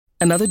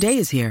Another day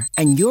is here,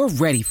 and you're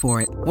ready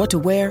for it. What to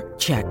wear?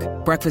 Check.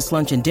 Breakfast,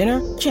 lunch, and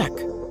dinner? Check.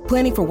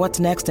 Planning for what's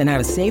next and how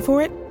to save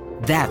for it?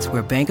 That's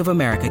where Bank of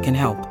America can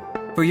help.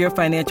 For your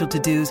financial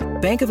to-dos,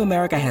 Bank of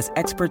America has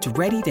experts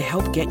ready to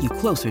help get you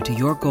closer to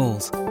your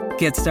goals.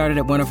 Get started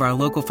at one of our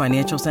local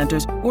financial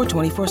centers or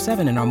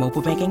 24/7 in our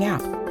mobile banking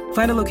app.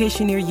 Find a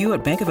location near you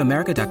at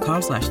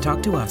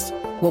bankofamerica.com/talktous.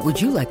 What would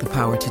you like the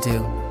power to do?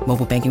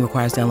 Mobile banking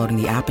requires downloading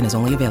the app and is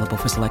only available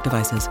for select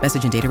devices.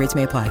 Message and data rates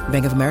may apply.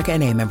 Bank of America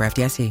N.A., member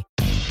FDIC.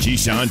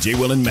 Keyshawn, J.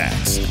 Will, and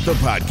Max, the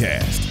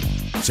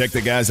podcast. Check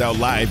the guys out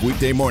live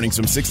weekday mornings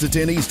from 6 to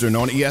 10 Eastern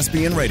on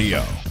ESPN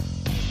Radio.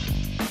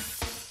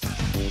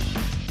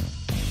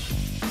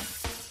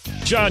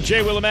 Keyshawn,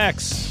 J. Will, and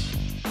Max,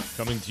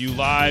 coming to you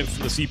live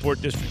from the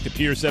Seaport District of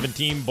Pier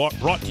 17,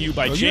 brought to you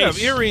by Chase. You have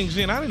earrings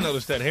in. I didn't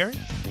notice that, Harry.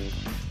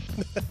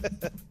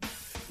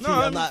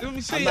 No, let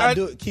me see.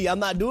 I'm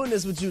not doing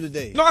this with you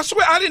today. No, I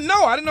swear, I didn't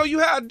know. I didn't know you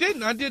had. I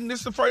didn't. This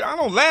is the first. I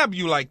don't lab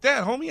you like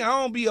that, homie.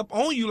 I don't be up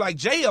on you like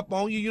Jay up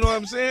on you. You know what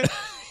I'm saying?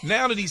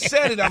 Now that he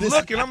said it, I'm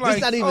looking. I'm like,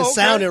 it's not even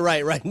sounding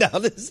right now.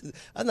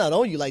 I'm not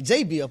on you like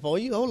Jay be up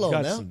on you. Hold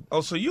on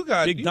now. So you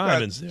got big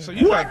diamonds there. So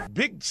you got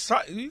big.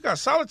 You got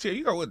solitaire.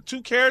 You got what?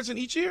 2 carats in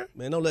each ear?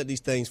 Man, don't let these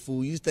things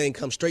fool you. These things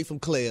come straight from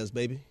Claire's,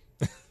 baby.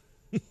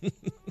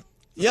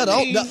 Yeah,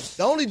 the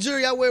only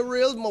jewelry I wear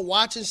real is my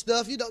watch and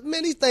stuff.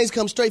 Man, these things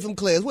come straight from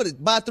Claire's. What is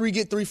buy 3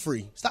 get 3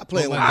 free? Stop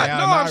playing with me.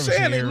 I'm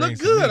saying they look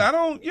good. I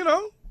don't,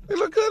 they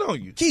look good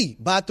on you. Key,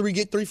 buy 3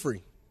 get 3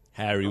 free.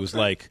 Harry was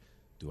like,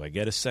 "Do I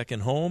get a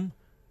second home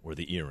or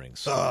the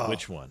earrings?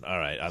 Which one?" All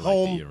right, I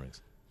home. like the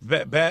earrings.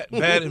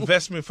 Bad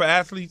investment for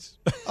athletes.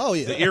 Oh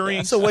yeah, the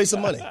earrings. It's a waste of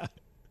money.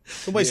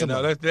 It's a waste of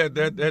money.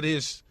 That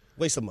is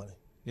waste of money.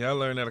 Yeah, I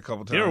learned that a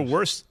couple times. There are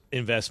worse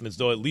investments,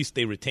 though. At least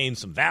they retain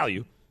some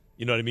value.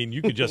 You know what I mean?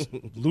 You could just,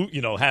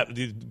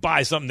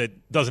 buy something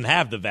that doesn't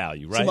have the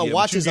value, right? So my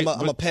watches, I'm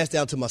going to pass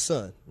down to my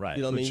son. Right.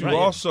 You know what I mean? You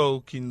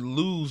also can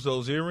lose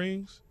those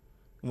earrings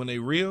when they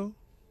real.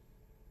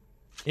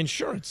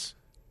 Insurance.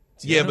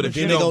 Yeah, but if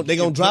you don't, they're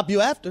going to drop you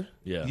after.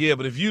 Yeah,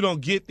 but if you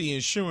don't get the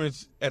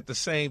insurance at the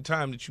same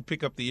time that you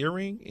pick up the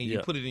earring and you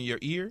put it in your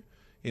ear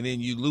and then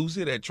you lose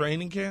it at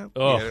training camp,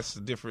 that's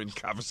a different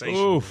conversation.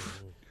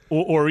 Oof.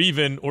 Or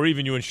even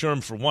you insure them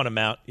for one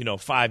amount,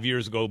 5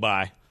 years go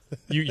by.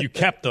 You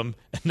kept them,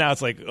 and now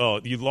it's like,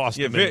 you lost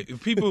them.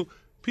 People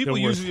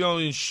usually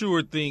don't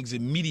insure things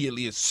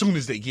immediately as soon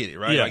as they get it,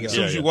 right? Yeah, as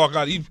soon as you walk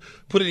out, you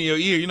put it in your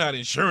ear, you're not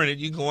insuring it.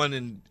 You go in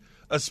and,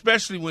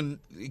 especially when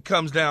it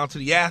comes down to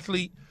the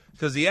athlete,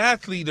 because the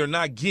athlete are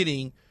not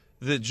getting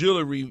the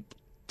jewelry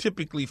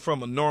typically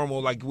from a normal,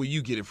 like where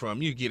you get it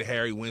from. You get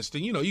Harry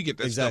Winston. You get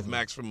that stuff,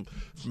 Max, from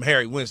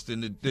Harry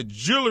Winston. The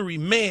jewelry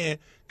man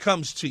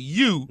comes to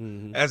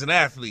you as an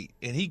athlete,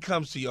 and he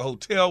comes to your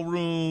hotel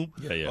room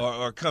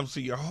or comes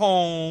to your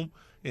home,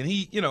 and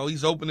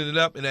he's opening it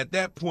up, and at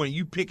that point,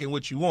 you picking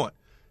what you want.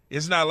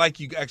 It's not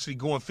like you actually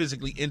going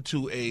physically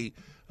into a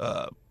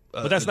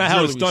but that's not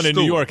how it's done in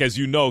New York, as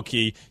you know,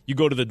 Key. You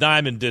go to the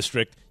Diamond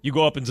District, you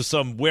go up into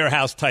some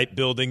warehouse-type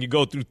building, you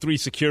go through 3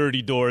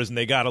 security doors, and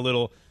they got a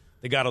little,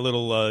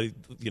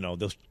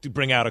 they'll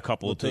bring out a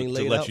couple to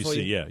let you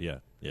see. Yeah.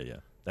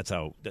 That's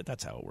how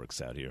it works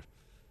out here.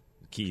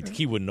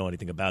 Key wouldn't know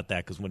anything about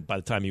that because by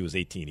the time he was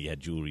 18, he had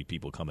jewelry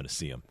people coming to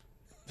see him.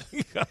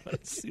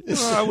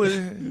 I was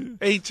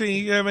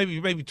 18,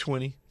 maybe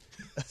 20.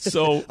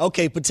 So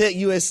okay, protect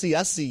USC.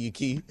 I see you,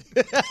 Key.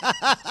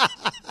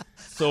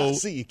 So I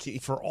see you, Key.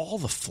 For all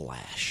the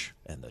flash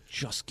and the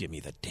just give me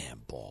the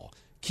damn ball,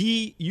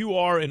 Key, you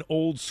are an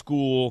old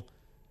school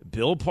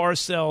Bill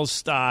Parcells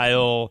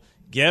style.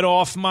 Get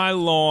off my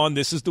lawn.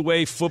 This is the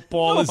way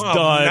football is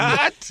done.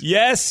 Not.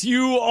 Yes,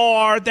 you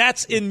are.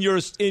 That's in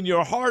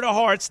your heart of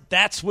hearts.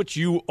 That's what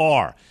you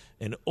are,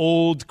 an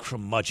old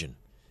curmudgeon.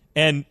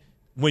 And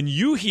when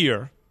you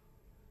hear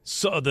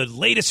the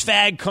latest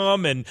fad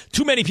come and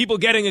too many people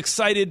getting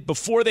excited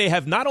before they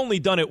have not only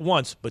done it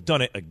once but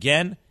done it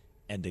again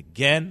and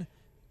again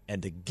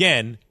and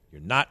again,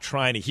 you're not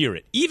trying to hear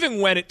it.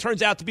 Even when it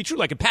turns out to be true,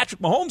 like in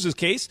Patrick Mahomes'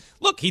 case,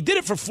 look, he did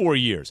it for 4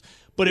 years.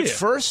 But at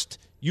first,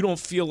 you don't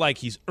feel like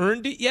he's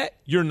earned it yet.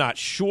 You're not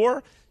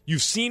sure.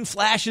 You've seen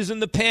flashes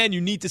in the pan.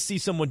 You need to see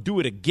someone do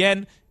it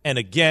again and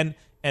again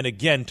and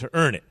again to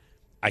earn it.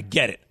 I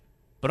get it.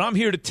 But I'm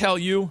here to tell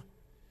you,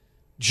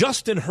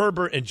 Justin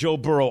Herbert and Joe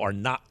Burrow are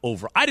not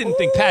over. I didn't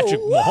think Patrick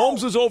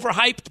Mahomes was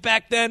overhyped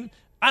back then.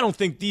 I don't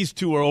think these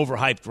two are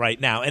overhyped right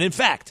now. And in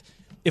fact,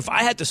 if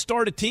I had to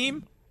start a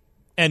team,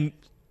 and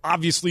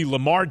obviously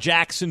Lamar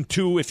Jackson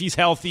too, if he's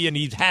healthy, and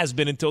he has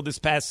been until this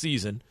past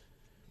season,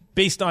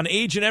 based on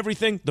age and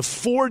everything, the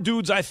 4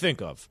 dudes I think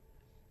of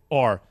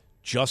are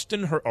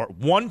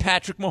one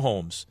Patrick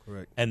Mahomes,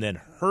 correct, and then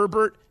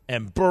Herbert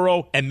and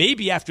Burrow, and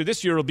maybe after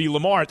this year it'll be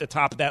Lamar at the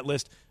top of that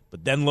list,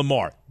 but then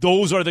Lamar.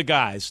 Those are the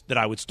guys that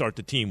I would start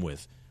the team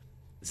with.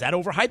 Is that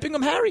overhyping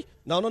them, Harry?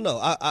 No.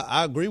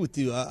 I agree with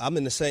you. I'm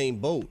in the same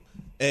boat.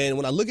 And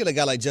when I look at a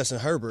guy like Justin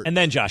Herbert. And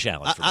then Josh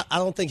Allen. I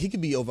don't think he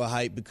could be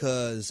overhyped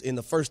because in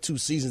the first 2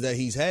 seasons that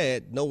he's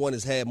had, no one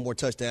has had more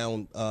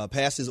touchdown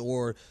passes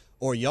or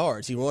or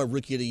yards. He won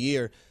Rookie of the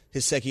Year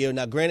his second year.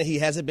 Now, granted, he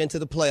hasn't been to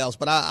the playoffs,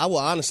 but I will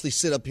honestly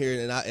sit up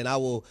here and I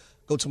will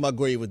go to my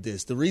grave with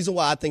this. The reason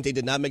why I think they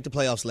did not make the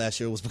playoffs last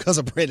year was because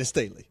of Brandon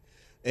Staley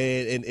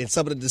and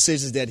some of the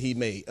decisions that he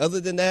made. Other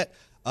than that,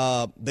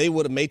 they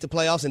would have made the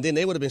playoffs, and then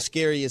they would have been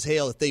scary as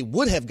hell if they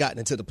would have gotten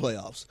into the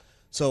playoffs.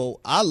 So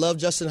I love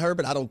Justin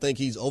Herbert. I don't think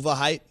he's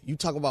overhyped. You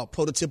talk about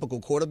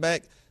prototypical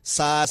quarterback,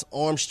 size,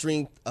 arm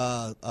strength,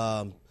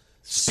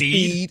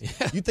 speed.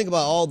 You think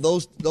about all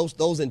those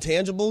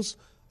intangibles,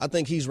 I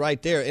think he's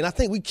right there. And I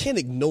think we can't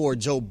ignore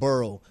Joe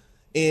Burrow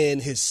in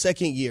his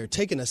second year,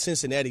 taking a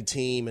Cincinnati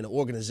team and an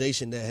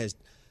organization that has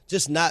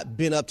just not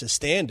been up to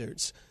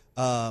standards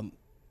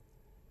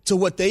to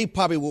what they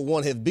probably would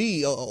want to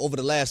be over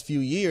the last few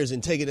years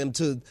and taking them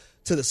to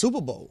the Super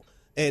Bowl.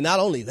 And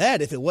not only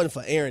that, if it wasn't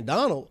for Aaron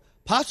Donald,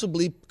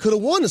 possibly could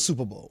have won the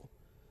Super Bowl.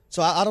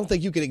 So I don't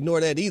think you can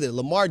ignore that either.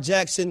 Lamar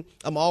Jackson,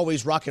 I'm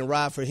always rock and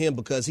ride for him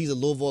because he's a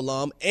Louisville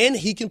alum and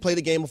he can play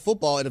the game of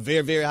football at a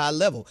very, very high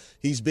level.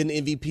 He's been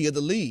MVP of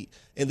the league.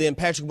 And then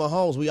Patrick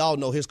Mahomes, we all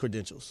know his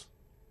credentials.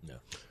 Yeah.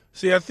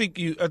 See, I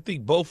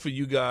think both of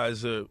you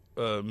guys are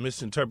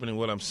misinterpreting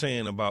what I'm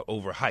saying about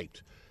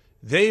overhyped.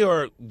 They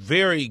are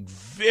very,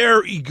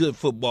 very good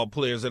football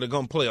players that are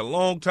going to play a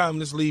long time in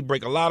this league,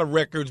 break a lot of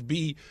records,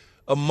 be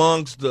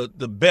amongst the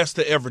best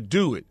to ever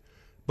do it.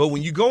 But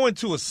when you go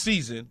into a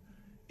season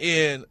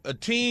and a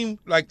team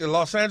like the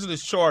Los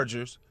Angeles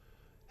Chargers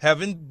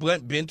haven't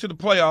been to the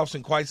playoffs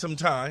in quite some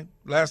time.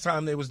 Last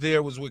time they was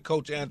there was with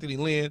Coach Anthony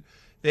Lynn.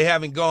 They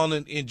haven't gone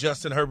in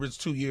Justin Herbert's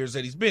 2 years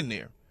that he's been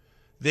there.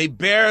 They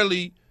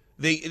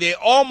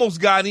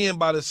almost got in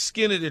by the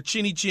skin of their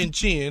chinny chin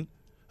chin,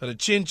 or the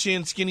chin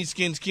chin, skinny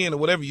skin skin, or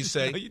whatever you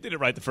say. You did it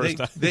right the first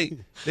time.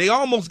 They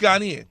almost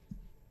got in.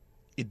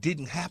 It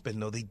didn't happen,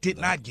 though. They did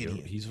not get in.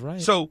 He's right.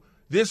 So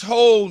this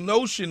whole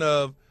notion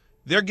of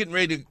they're getting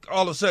ready to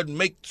all of a sudden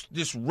make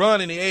this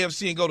run in the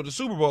AFC and go to the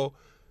Super Bowl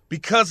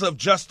because of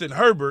Justin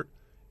Herbert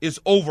is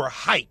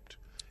overhyped.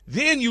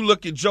 Then you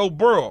look at Joe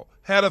Burrow,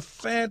 had a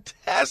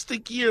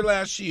fantastic year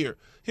last year.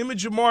 Him and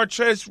Jamar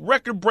Chase,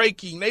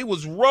 record-breaking. They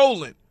was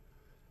rolling.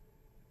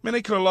 Man,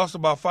 they could have lost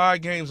about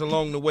 5 games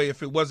along the way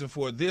if it wasn't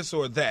for this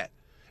or that.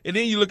 And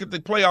then you look at the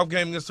playoff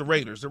game against the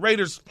Raiders. The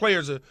Raiders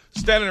players are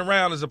standing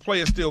around as the play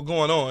is still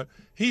going on.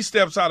 He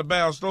steps out of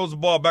bounds, throws the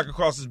ball back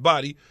across his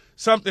body,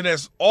 something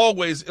that's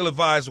always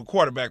ill-advised with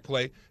quarterback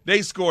play.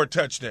 They score a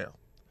touchdown.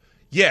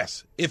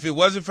 Yes, if it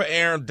wasn't for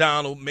Aaron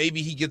Donald,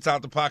 maybe he gets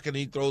out the pocket and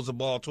he throws the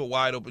ball to a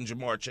wide-open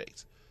Jamar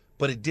Chase.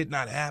 But it did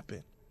not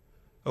happen,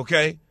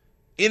 okay?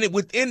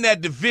 Within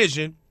that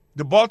division,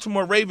 the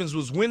Baltimore Ravens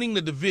was winning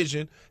the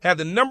division, had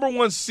the number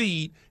 1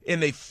 seed,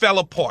 and they fell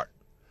apart.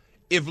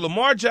 If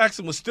Lamar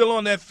Jackson was still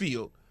on that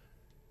field,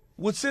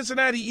 would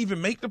Cincinnati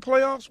even make the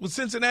playoffs? Would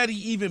Cincinnati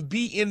even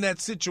be in that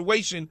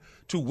situation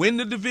to win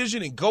the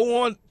division and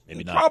go on?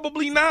 Maybe not.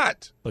 Probably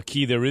not. But,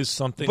 Key, there is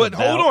something But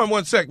hold on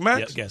one sec,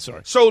 Max. Yeah,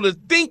 sorry. So to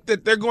think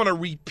that they're going to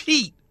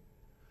repeat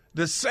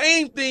the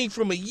same thing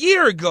from a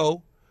year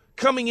ago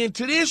coming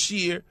into this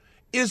year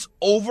is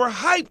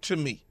overhyped to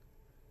me.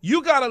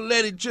 You got to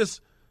let it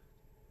just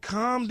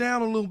calm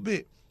down a little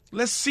bit.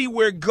 Let's see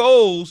where it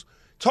goes.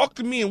 Talk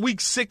to me in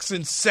week 6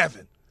 and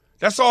 7.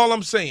 That's all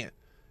I'm saying.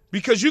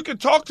 Because you can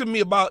talk to me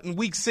about in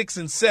week 6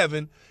 and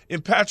 7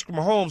 in Patrick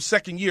Mahomes'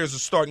 second year as a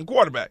starting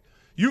quarterback.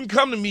 You can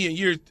come to me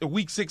in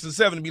week 6 and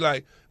 7 and be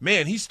like,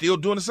 man, he's still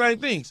doing the same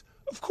things.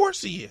 Of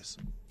course he is.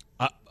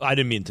 I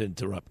didn't mean to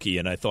interrupt, Key,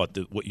 and I thought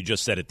that what you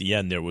just said at the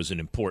end there was an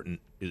important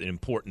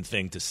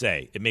thing to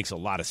say. It makes a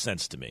lot of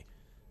sense to me.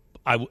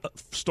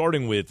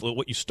 Starting with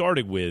what you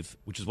started with,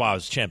 which is why I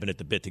was champing at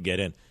the bit to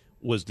get in,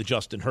 was the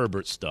Justin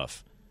Herbert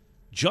stuff.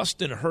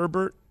 Justin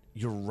Herbert,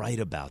 you're right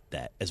about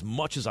that. As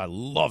much as I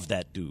love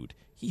that dude,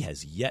 he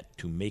has yet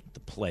to make the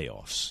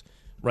playoffs,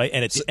 right?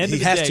 And at the end of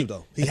the day, he has to,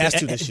 though. He has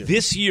to this year.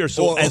 This year,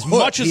 so as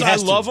much as I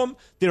love him,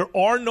 there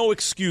are no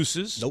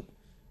excuses. Nope.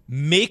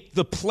 Make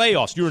the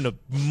playoffs. You're in a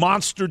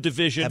monster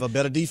division. Have a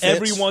better defense.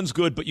 Everyone's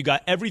good, but you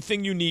got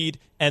everything you need.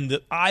 And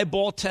the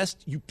eyeball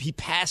test, he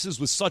passes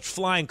with such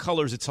flying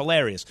colors, it's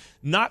hilarious.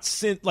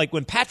 Like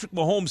when Patrick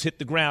Mahomes hit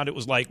the ground, it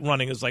was like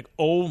running. It was like,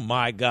 oh,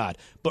 my God.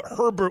 But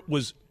Herbert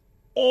was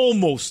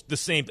almost the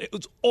same. It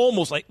was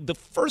almost like the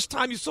first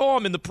time you saw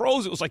him in the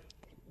pros, it was like,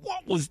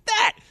 what was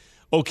that?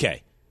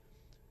 Okay.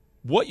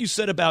 What you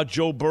said about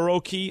Joe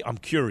Burrow, Key, I'm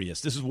curious.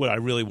 This is what I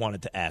really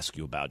wanted to ask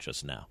you about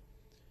just now.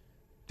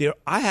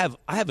 I have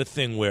a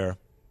thing where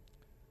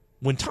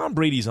when Tom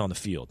Brady's on the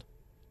field,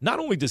 not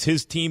only does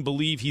his team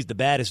believe he's the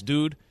baddest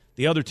dude,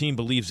 the other team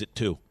believes it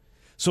too.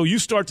 So you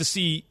start to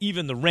see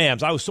even the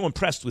Rams. I was so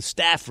impressed with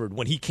Stafford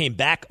when he came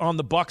back on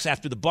the Bucs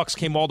after the Bucs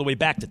came all the way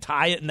back to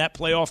tie it in that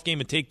playoff game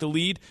and take the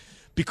lead,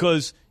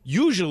 because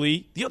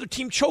usually the other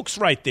team chokes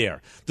right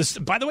there.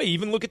 By the way,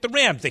 even look at the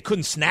Rams. They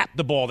couldn't snap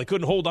the ball. They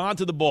couldn't hold on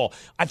to the ball.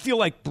 I feel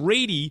like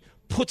Brady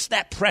puts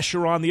that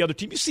pressure on the other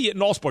team. You see it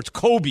in all sports.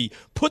 Kobe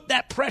put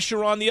that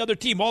pressure on the other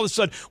team. All of a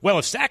sudden, well,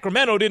 if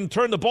Sacramento didn't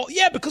turn the ball,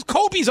 yeah, because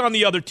Kobe's on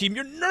the other team.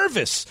 You're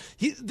nervous.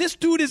 This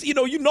dude is, you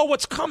know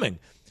what's coming.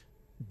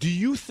 Do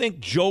you think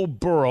Joe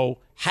Burrow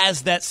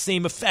has that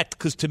same effect,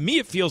 because to me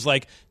it feels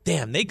like,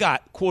 damn, they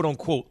got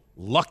quote-unquote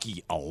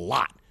lucky a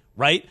lot,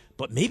 right?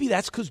 But maybe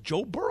that's because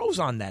Joe Burrow's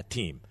on that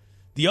team.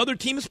 The other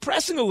team is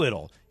pressing a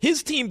little.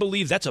 His team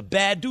believes that's a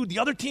bad dude. The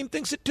other team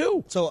thinks it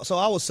too. So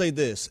I will say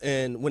this,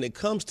 and when it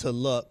comes to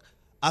luck,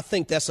 I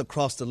think that's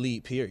across the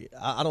league, period.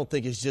 I don't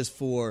think it's just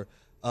for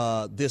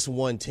this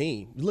one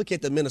team. Look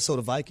at the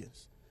Minnesota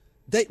Vikings.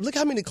 Look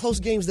how many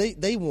close games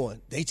they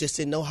won. They just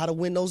didn't know how to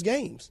win those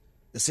games.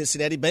 The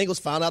Cincinnati Bengals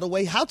found out a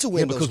way how to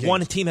win those games. Because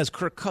one team has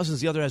Kirk Cousins,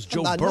 the other has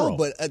Joe Burrow.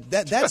 But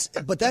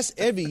that's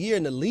every year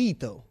in the league,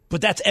 though. But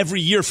that's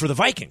every year for the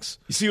Vikings.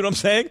 You see what I'm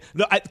saying?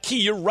 No,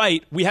 Key, you're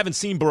right. We haven't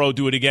seen Burrow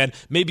do it again.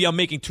 Maybe I'm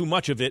making too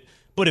much of it.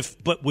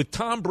 But with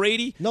Tom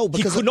Brady, no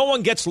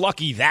one gets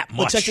lucky that much.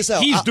 But check this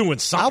out. He's doing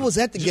something. I was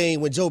at the game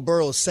when Joe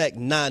Burrow sacked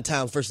 9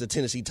 times versus the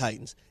Tennessee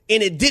Titans,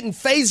 and it didn't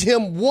faze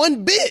him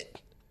one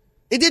bit.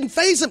 It didn't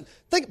faze him.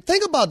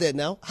 Think about that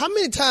now. How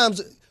many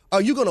times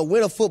are you going to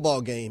win a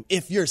football game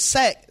if you're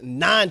sacked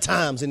 9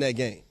 times in that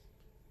game?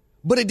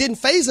 But it didn't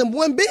faze him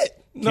one bit.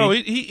 No,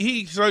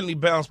 he certainly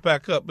bounced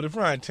back up. But if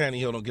Ryan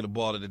Tannehill don't get a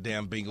ball to the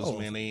damn Bengals,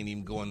 man, they ain't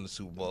even going to the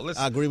Super Bowl.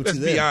 I agree with you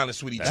there. Let's be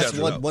honest with each other.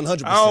 That's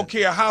 100%. I don't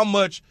care how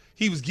much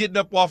he was getting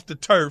up off the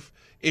turf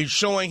and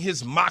showing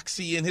his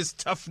moxie and his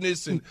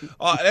toughness, and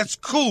that's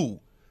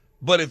cool.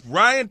 But if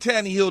Ryan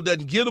Tannehill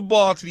doesn't get a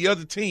ball to the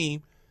other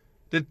team,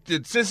 the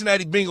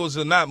Cincinnati Bengals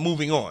are not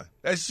moving on.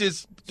 That's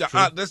just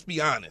let's be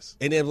honest.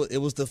 And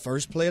it was the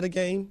first play of the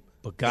game.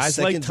 But guys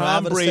like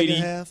Tom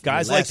Brady,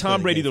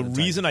 the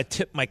reason I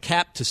tip my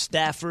cap to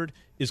Stafford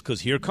is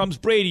because here comes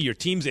Brady. Your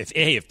teams,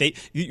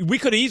 we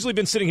could have easily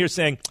been sitting here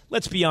saying,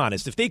 let's be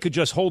honest, if they could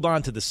just hold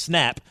on to the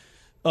snap,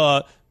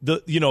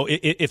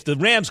 if the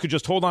Rams could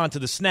just hold on to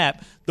the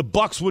snap, the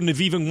Bucs wouldn't have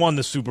even won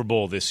the Super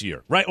Bowl this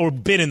year, right? Or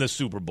been in the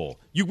Super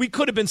Bowl. We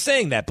could have been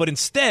saying that, but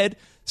instead,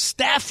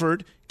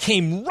 Stafford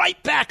came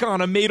right back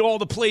on and made all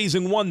the plays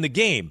and won the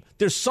game.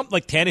 There's something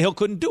like Tannehill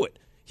couldn't do it.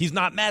 He's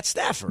not Matt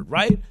Stafford,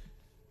 right?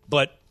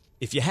 But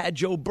if you had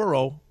Joe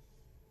Burrow,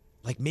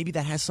 like maybe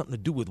that has something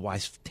to do with why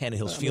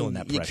Tannehill's feeling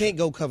that pressure. You can't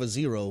go cover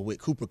 0 with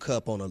Cooper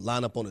Kupp on a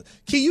lineup on it.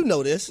 Key, you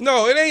know this.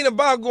 No, it ain't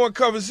about going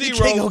cover 0. You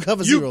can't go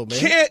cover 0, man.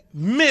 You can't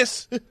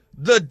miss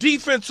the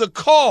defensive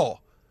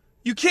call.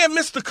 You can't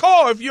miss the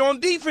call if you're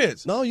on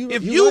defense. No,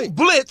 if you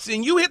blitz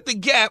and you hit the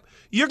gap,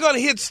 you're going to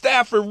hit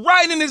Stafford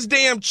right in his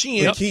damn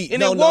chin, and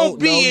it won't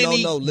be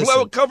any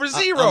cover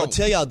 0. I'm going to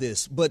tell y'all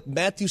this, but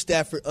Matthew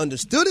Stafford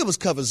understood it was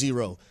cover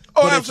 0.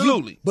 Oh,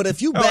 absolutely. But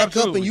if you back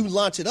up and you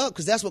launch it up,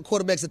 because that's what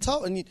quarterbacks are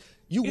taught, and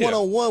you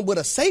one-on-one with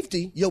a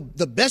safety,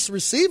 the best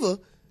receiver.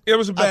 It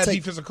was a bad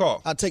defensive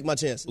call. I'll take my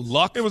chances.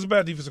 It was a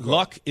bad defensive call.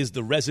 Luck is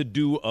the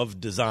residue of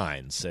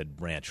design, said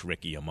Branch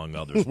Rickey, among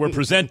others. We're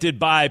presented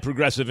by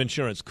Progressive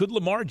Insurance. Could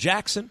Lamar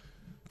Jackson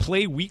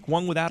play week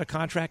 1 without a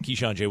contract?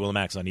 Keyshawn, J. Will, and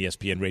Max on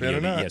ESPN Radio,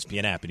 the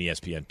ESPN app, and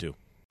ESPN2.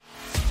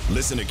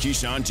 Listen to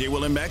Keyshawn, J.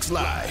 Will, and Max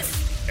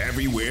live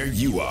everywhere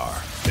you are.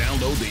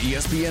 Download the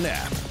ESPN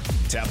app.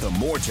 Tap the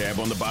More tab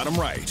on the bottom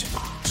right.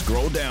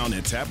 Scroll down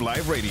and tap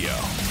Live Radio.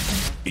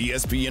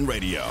 ESPN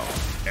Radio,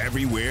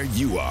 everywhere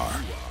you are.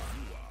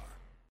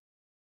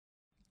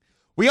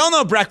 We all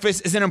know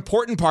breakfast is an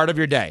important part of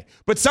your day,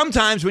 but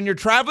sometimes when you're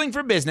traveling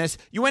for business,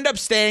 you end up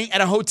staying at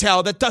a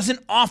hotel that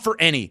doesn't offer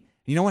any.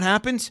 You know what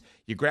happens?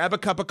 You grab a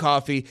cup of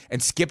coffee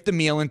and skip the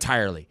meal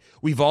entirely.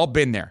 We've all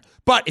been there.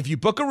 But if you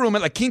book a room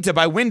at La Quinta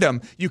by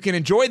Wyndham, you can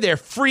enjoy their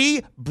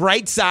free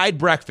Bright Side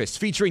breakfast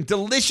featuring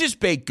delicious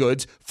baked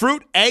goods,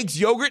 fruit, eggs,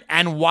 yogurt,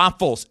 and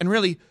waffles. And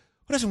really,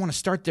 who doesn't want to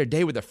start their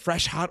day with a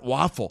fresh, hot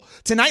waffle?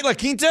 Tonight, La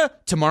Quinta,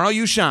 tomorrow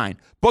you shine.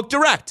 Book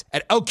direct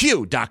at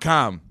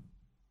LQ.com.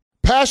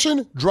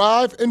 Passion,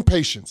 drive, and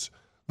patience.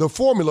 The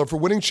formula for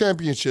winning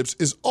championships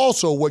is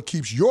also what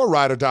keeps your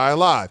ride or die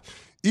alive.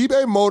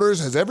 eBay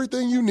Motors has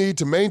everything you need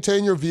to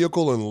maintain your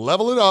vehicle and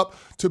level it up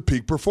to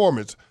peak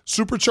performance.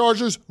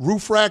 Superchargers,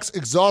 roof racks,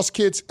 exhaust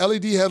kits,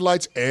 LED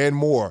headlights, and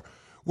more.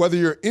 Whether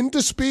you're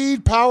into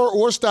speed, power,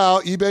 or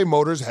style, eBay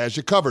Motors has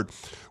you covered.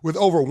 With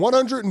over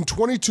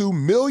 122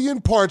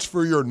 million parts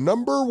for your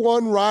number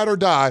one ride or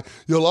die,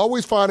 you'll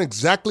always find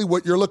exactly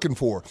what you're looking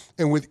for.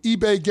 And with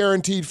eBay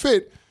Guaranteed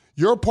Fit,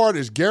 your part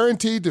is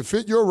guaranteed to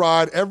fit your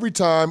ride every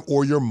time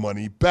or your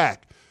money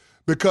back.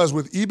 Because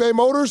with eBay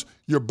Motors,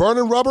 you're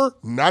burning rubber,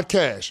 not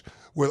cash.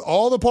 With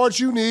all the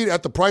parts you need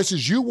at the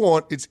prices you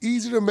want, it's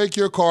easy to make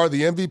your car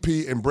the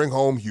MVP and bring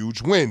home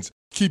huge wins.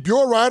 Keep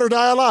your ride or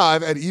die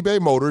alive at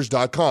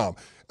ebaymotors.com.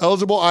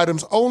 Eligible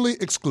items only.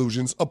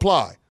 Exclusions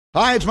apply.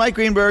 Hi, it's Mike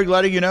Greenberg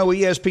letting you know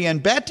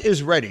ESPN Bet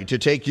is ready to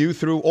take you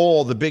through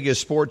all the biggest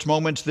sports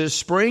moments this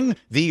spring.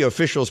 The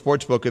official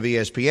sportsbook of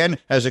ESPN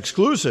has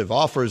exclusive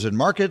offers and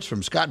markets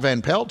from Scott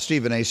Van Pelt,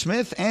 Stephen A.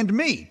 Smith, and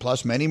me,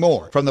 plus many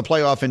more. From the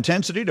playoff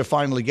intensity to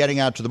finally getting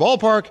out to the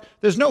ballpark,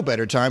 there's no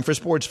better time for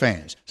sports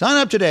fans. Sign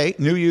up today.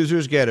 New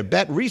users get a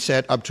bet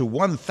reset up to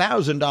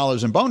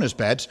 $1,000 in bonus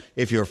bets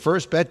if your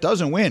first bet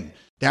doesn't win.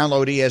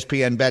 Download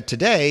ESPN Bet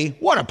today.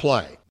 What a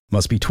play.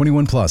 Must be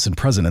 21 plus and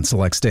present in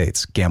select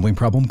states. Gambling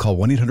problem? Call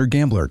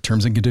 1-800-GAMBLER.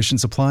 Terms and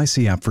conditions apply.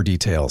 See app for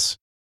details.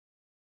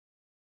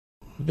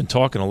 We've been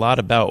talking a lot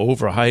about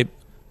overhyped,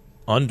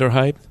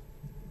 underhyped.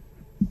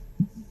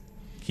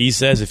 He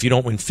says if you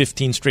don't win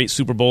 15 straight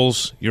Super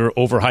Bowls, you're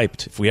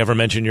overhyped if we ever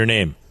mention your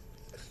name.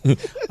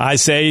 I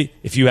say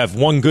if you have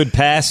one good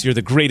pass, you're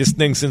the greatest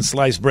thing since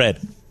sliced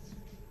bread.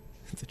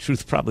 The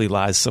truth probably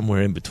lies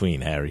somewhere in between,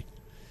 Harry.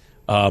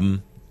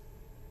 Are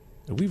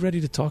we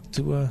ready to talk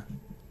to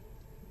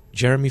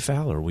Jeremy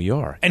Fowler? We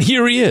are. And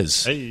here he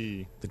is.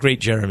 Hey. The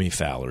great Jeremy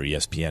Fowler,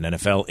 ESPN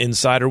NFL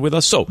insider with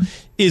us. So,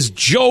 is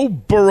Joe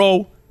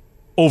Burrow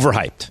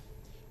overhyped?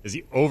 Is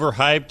he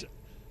overhyped?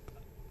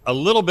 A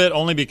little bit,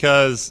 only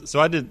because,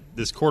 so I did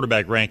this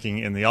quarterback ranking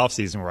in the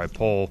offseason where I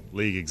poll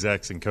league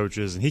execs and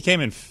coaches, and he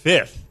came in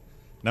 5th,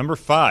 number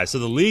 5. So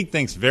the league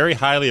thinks very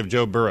highly of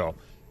Joe Burrow.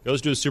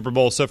 Goes to a Super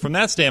Bowl. So from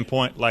that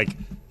standpoint, like,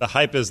 the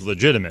hype is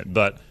legitimate.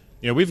 But,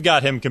 we've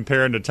got him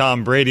comparing to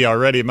Tom Brady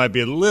already. It might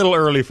be a little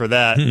early for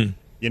that.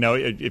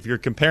 If you're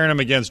comparing him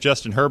against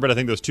Justin Herbert, I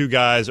think those two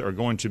guys are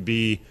going to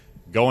be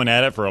going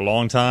at it for a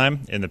long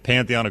time in the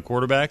pantheon of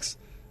quarterbacks.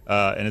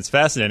 And it's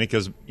fascinating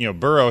because,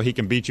 Burrow, he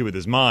can beat you with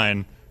his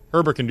mind.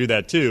 Herbert can do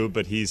that too,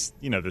 but he's,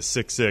 the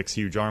 6'6",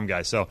 huge arm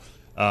guy. So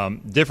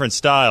different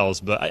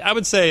styles. But I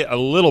would say a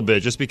little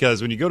bit, just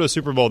because when you go to a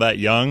Super Bowl that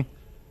young,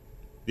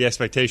 the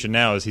expectation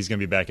now is he's going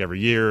to be back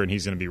every year and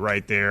he's going to be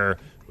right there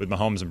with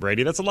Mahomes and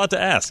Brady. That's a lot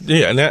to ask.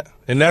 Yeah,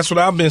 and that's what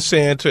I've been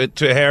saying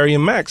to Harry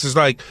and Max. It's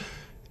like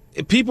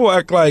people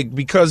act like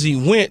because he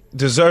went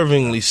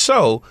deservingly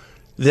so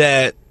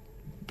that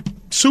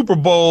Super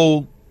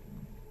Bowl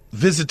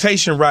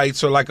visitation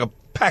rights are like a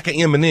pack of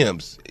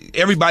M&Ms.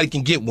 Everybody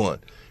can get one.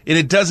 And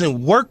it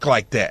doesn't work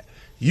like that.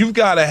 You've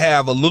got to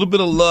have a little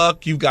bit of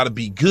luck. You've got to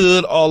be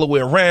good all the way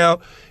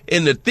around.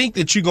 And to think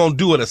that you're going to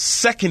do it a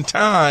second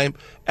time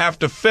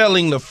after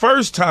failing the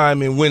first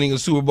time and winning a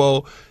Super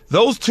Bowl,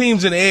 those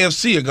teams in the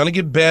AFC are going to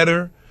get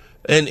better.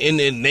 And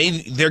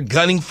they're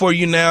gunning for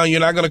you now. You're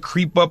not going to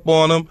creep up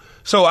on them.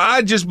 So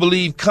I just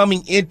believe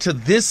coming into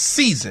this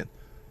season,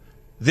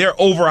 they're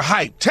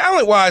overhyped.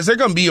 Talent-wise, they're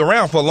going to be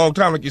around for a long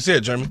time, like you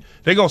said, Jeremy.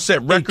 They're going to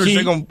set records.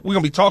 We're going to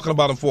be talking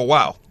about them for a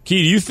while.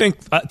 Key, do you think,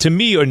 to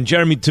me, and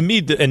Jeremy, to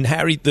me and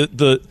Harry,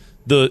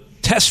 the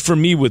test for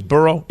me with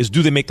Burrow is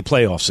do they make the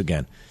playoffs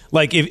again?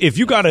 Like, if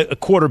you got a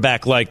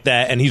quarterback like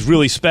that and he's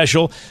really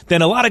special,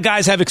 then a lot of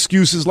guys have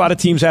excuses. A lot of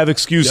teams have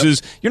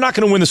excuses. Yep. You're not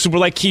going to win the Super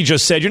Bowl, like Key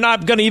just said. You're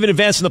not going to even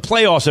advance in the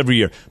playoffs every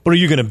year. But are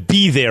you going to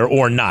be there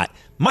or not?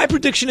 My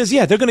prediction is,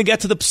 they're going to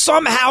get to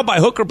somehow by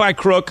hook or by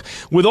crook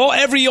with all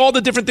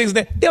the different things.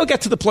 They'll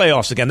get to the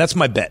playoffs again. That's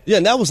my bet. Yeah,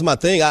 and that was my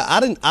thing.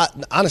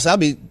 Honestly, I'll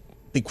be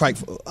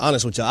quite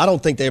honest with you. I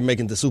don't think they're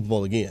making the Super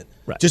Bowl again.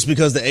 Right. Just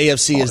because the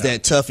AFC is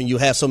that tough and you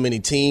have so many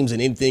teams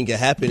and anything can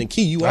happen. And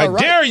Key, you are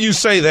right. I dare you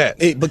say that.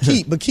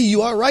 But Key,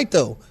 you are right,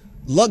 though.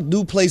 Luck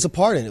plays a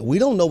part in it. We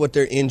don't know what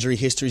their injury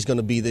history is going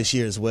to be this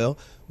year as well.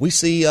 We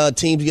see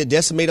teams get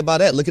decimated by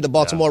that. Look at the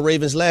Baltimore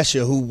Ravens last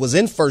year, who was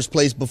in first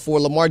place before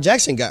Lamar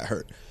Jackson got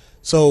hurt.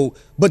 So,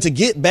 but to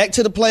get back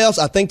to the playoffs,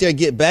 I think they'll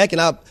get back.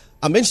 And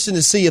I'm interested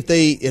to see if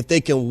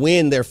they can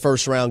win their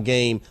first round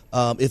game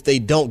if they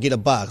don't get a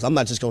bye. I'm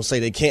not just going to say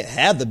they can't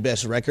have the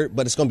best record,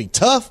 but it's going to be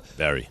tough.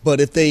 Very. But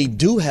if they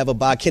do have a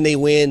bye, can they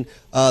win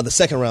the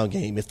second round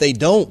game? If they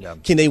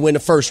don't, can they win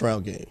the first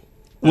round game?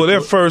 Well,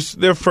 their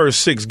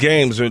first 6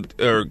 games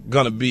are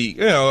going to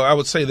be, I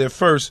would say their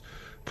first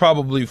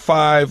probably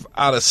 5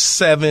 out of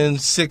 7,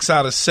 6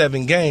 out of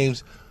 7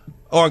 games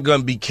aren't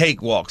going to be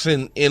cakewalks.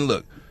 And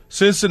look,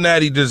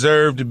 Cincinnati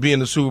deserved to be in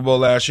the Super Bowl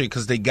last year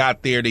because they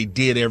got there. They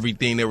did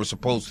everything they were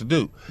supposed to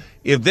do.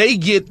 If they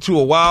get to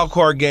a wild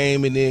card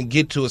game and then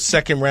get to a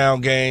second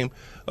round game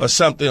or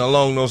something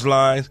along those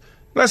lines,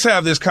 let's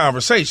have this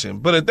conversation.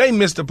 But if they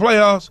miss the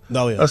playoffs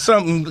or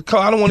something,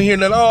 I don't want to hear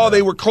that,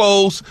 they were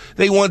close,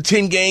 they won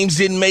 10 games,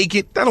 didn't make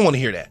it. I don't want to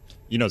hear that.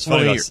 It's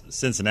funny about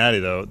Cincinnati,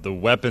 though. The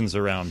weapons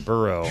around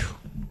Burrow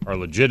are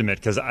legitimate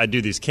because I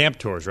do these camp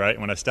tours, right?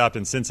 When I stopped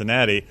in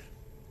Cincinnati,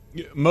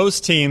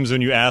 most teams, when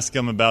you ask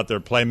them about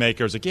their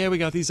playmakers, like, we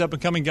got these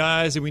up-and-coming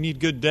guys and we need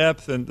good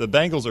depth. And the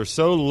Bengals are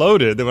so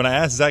loaded that when I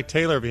asked Zach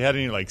Taylor if he had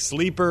any,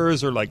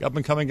 sleepers or,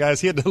 up-and-coming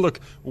guys, he had to look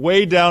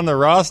way down the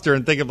roster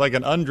and think of,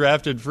 an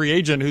undrafted free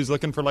agent who's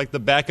looking for, the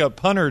backup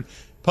punt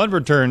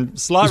return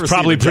slot receiver.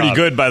 Probably pretty job.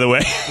 Good, by the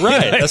way.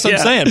 Right. That's what I'm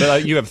saying.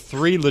 But you have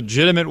 3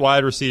 legitimate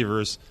wide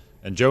receivers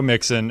and Joe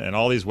Mixon and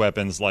all these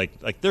weapons,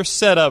 they're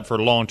set up for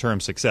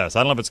long-term success. I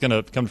don't know if it's going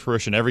to come to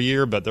fruition every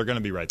year, but they're going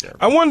to be right there.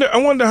 I wonder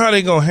how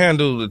they're going to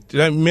handle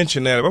I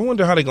mentioned that. I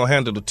wonder how they're going to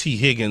handle the T.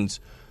 Higgins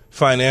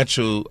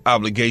financial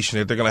obligation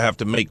that they're going to have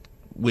to make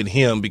with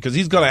him because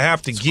he's going to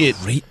have to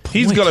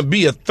he's going to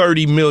be a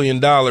 $30 million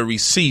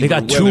receiver. They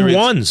got 2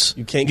 ones.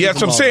 You can't. That's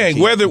what I'm saying.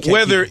 Whether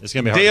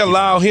they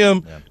allow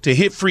him to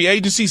hit free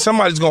agency,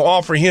 somebody's going to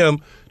offer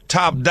him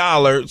top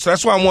dollar. So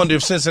that's why I wonder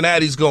if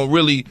Cincinnati's going to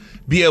really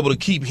be able to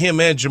keep him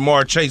and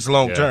Jamar Chase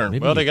long term.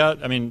 Well, they got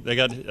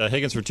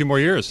Higgins for 2 more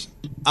years.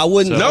 I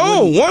wouldn't.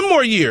 No, 1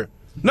 more year.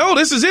 No,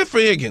 this is it for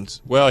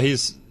Higgins. Well,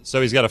 he's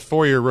So he's got a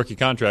 4-year rookie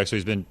contract, so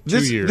he's been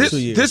 2 years.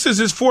 This is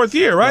his 4th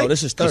year, right? No,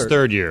 this is third. His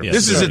 3rd year.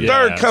 This is his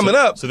 3rd coming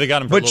up. So they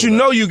got him for but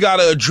you got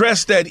to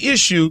address that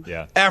issue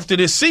after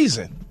this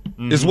season,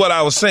 is what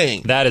I was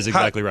saying. That is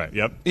exactly right.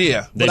 Yep.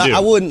 Yeah. But I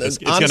wouldn't, it's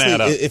honestly,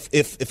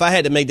 if I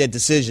had to make that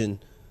decision,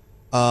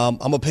 I'm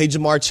going to pay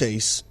Jamar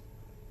Chase.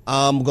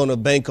 I'm going to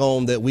bank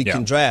on that we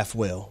can draft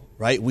well,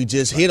 right? We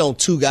just hit on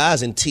 2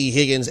 guys in T.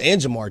 Higgins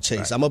and Jamar Chase.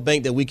 Right. I'm going to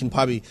bank that we can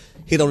probably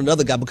hit on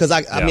another guy because,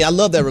 I mean, I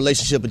love that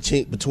relationship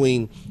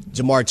between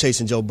Jamar Chase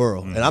and Joe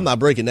Burrow, and I'm not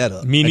breaking that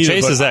up. Me neither,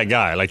 Chase is that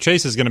guy. Like,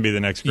 Chase is going to be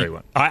the next great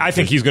one. I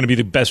think he's going to be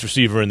the best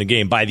receiver in the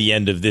game by the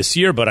end of this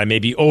year, but I may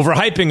be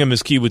overhyping him,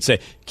 as Key would say.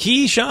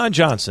 Keyshawn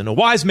Johnson, a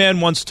wise man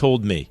once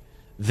told me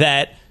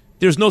that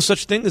there's no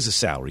such thing as a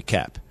salary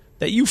cap,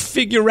 that you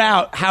figure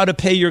out how to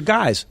pay your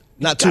guys.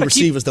 Not 2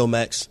 receivers, though,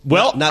 Max.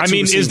 Well, not I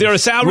mean, receivers. Is there a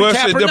salary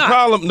cap or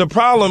not? The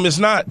problem is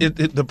not.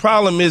 The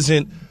problem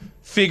isn't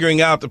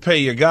figuring out to pay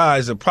your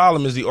guys. The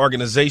problem is the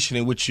organization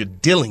in which you're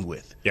dealing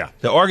with. Yeah.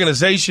 The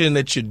organization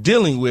that you're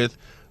dealing with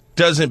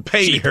doesn't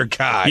pay their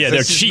guys. Yeah,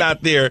 they're cheap.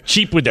 Not their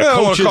cheap with their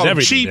coaches.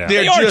 Everything. Cheap. Yeah.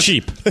 They are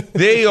cheap.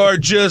 They are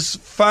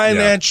just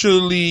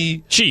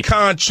financially cheap,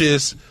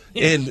 conscious,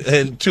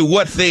 and to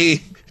what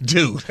they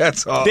do.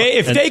 That's all.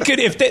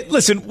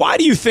 Listen, why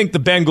do you think the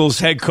Bengals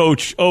head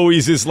coach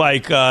always is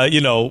like,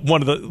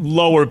 one of the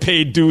lower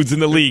paid dudes in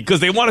the league? Because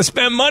they want to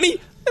spend money?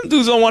 Them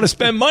dudes don't want to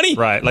spend money.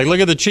 Right. Like, look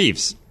at the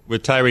Chiefs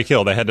with Tyreek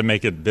Hill. They had to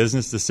make a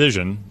business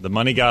decision. The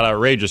money got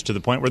outrageous to the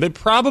point where they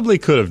probably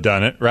could have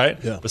done it,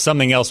 right? Yeah. But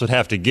something else would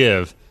have to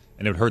give,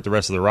 and it would hurt the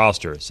rest of the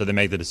roster. So they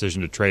make the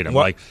decision to trade him.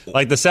 Like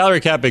the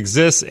salary cap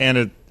exists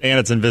and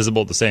it's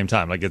invisible at the same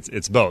time. Like,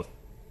 it's both.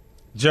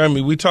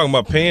 Jeremy, we talking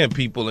about paying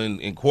people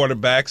and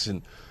quarterbacks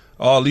and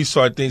all these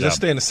sort of things. Let's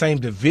stay in the same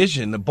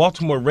division. The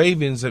Baltimore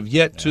Ravens have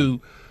yet to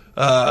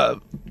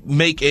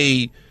make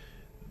a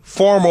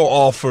formal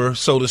offer,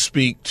 so to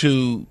speak,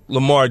 to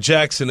Lamar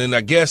Jackson. And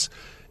I guess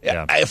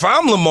if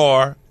I'm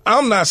Lamar,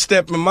 I'm not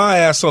stepping my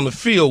ass on the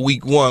field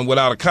week 1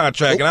 without a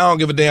contract, and I don't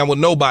give a damn what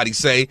nobody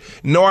say,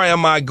 nor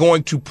am I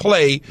going to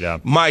play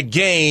my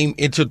game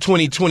into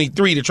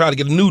 2023 to try to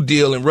get a new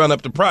deal and run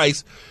up the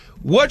price.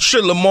 What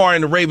should Lamar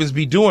and the Ravens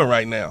be doing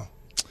right now?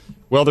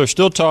 Well, they're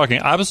still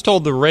talking. I was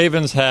told the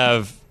Ravens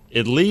have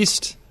at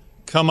least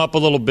come up a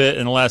little bit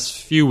in the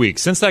last few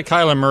weeks. Since that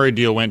Kyler Murray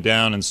deal went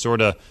down and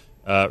sort of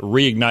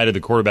reignited the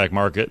quarterback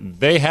market,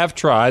 they have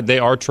tried. They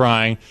are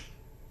trying.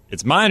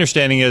 It's my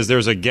understanding is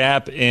there's a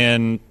gap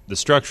in the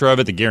structure of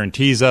it, the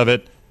guarantees of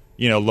it.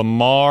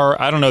 Lamar,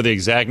 I don't know the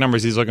exact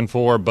numbers he's looking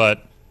for,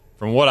 but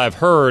from what I've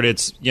heard,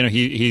 it's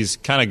he's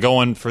kind of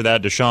going for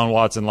that Deshaun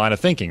Watson line of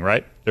thinking,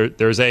 right?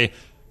 There's a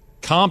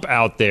comp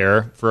out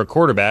there for a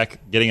quarterback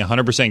getting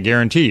 100%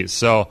 guarantees.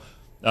 So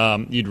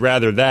you'd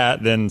rather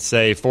that than,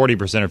 say, 40%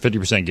 or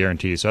 50%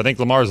 guarantees. So I think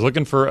Lamar is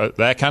looking for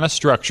that kind of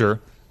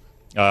structure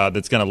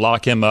that's going to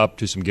lock him up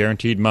to some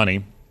guaranteed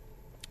money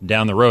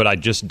down the road. I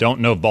just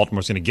don't know if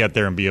Baltimore's going to get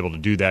there and be able to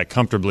do that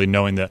comfortably,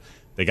 knowing that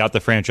they got the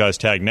franchise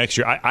tag next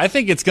year. I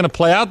think it's going to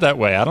play out that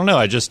way. I don't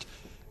know.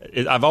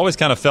 I've always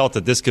kind of felt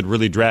that this could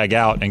really drag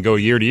out and go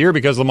year to year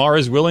because Lamar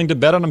is willing to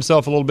bet on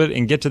himself a little bit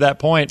and get to that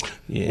point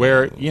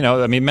where,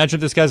 imagine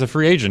if this guy's a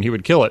free agent, he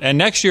would kill it. And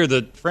next year,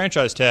 the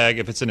franchise tag,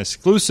 if it's an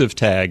exclusive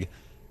tag,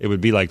 it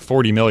would be like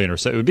 $40 million or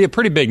so. It would be a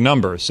pretty big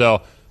number.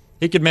 So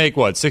he could make,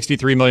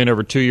 $63 million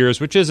over 2 years,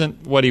 which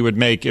isn't what he would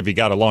make if he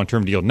got a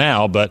long-term deal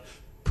now, but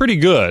pretty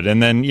good.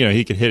 And then,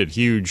 he could hit it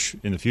huge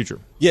in the future.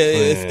 Yeah,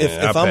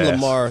 if I'm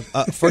Lamar,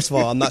 first of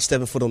all, I'm not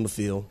stepping foot on the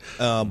field.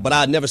 But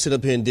I'd never sit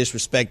up here and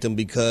disrespect him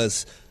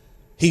because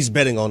he's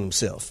betting on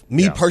himself.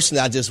 Me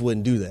personally, I just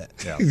wouldn't do that.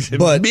 Yeah.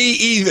 But me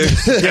either.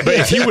 But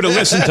if he would have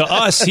listened to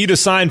us, he'd have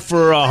signed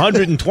for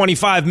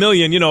 $125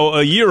 million,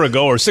 a year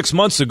ago or 6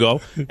 months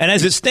ago. And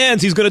as it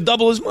stands, he's going to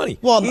double his money.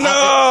 Well,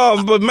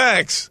 but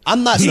Max,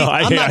 I'm not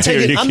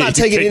taking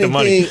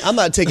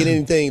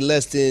anything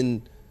less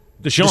than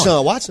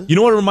Deshaun Watson. You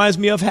know what it reminds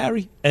me of,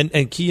 Harry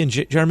and Key and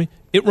Jeremy?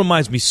 It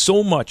reminds me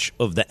so much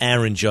of the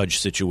Aaron Judge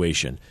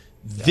situation.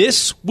 Yeah.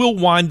 This will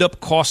wind up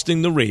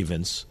costing the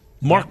Ravens,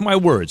 mark my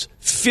words,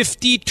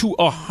 $50 to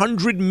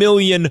 $100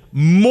 million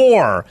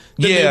more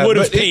than they would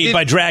have paid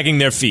by dragging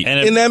their feet.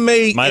 And that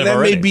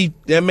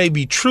may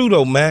be true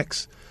though,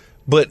 Max.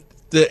 But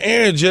the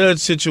Aaron Judge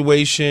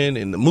situation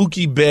and the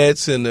Mookie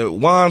Betts and the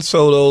Juan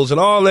Sotos and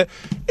all that,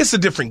 it's a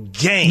different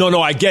game. No,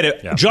 I get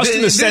it. Yeah. Just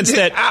in the sense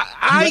that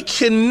I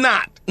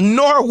cannot,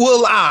 nor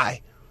will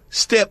I,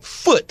 step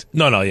foot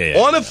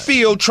on a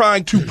field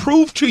trying to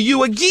prove to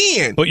you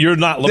again but you're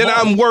not Lamar. That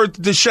I'm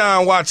worth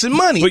Deshaun Watson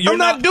money. But I'm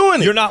not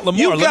doing it. You're not Lamar.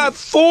 You got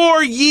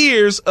 4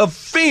 years of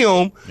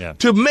film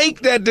to make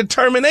that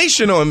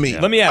determination on me.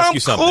 Let me ask you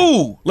something.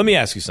 Cool. Let me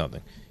ask you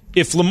something.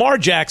 If Lamar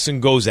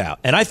Jackson goes out,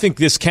 and I think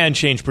this can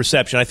change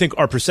perception, I think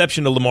our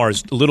perception of Lamar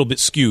is a little bit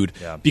skewed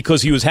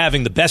because he was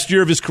having the best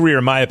year of his career,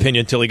 in my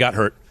opinion, until he got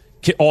hurt,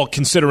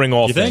 considering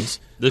all things.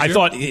 I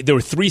thought there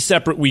were 3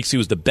 separate weeks he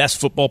was the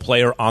best football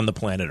player on the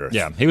planet Earth.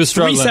 Yeah, he was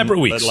struggling 3 separate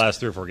weeks. The last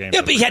 3 or 4 games.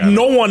 Yeah, but he had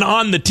no one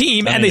on the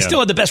team, and they still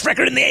had the best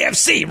record in the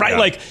AFC,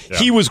 right?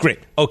 He was great.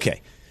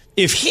 Okay.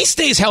 If he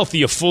stays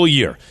healthy a full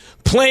year,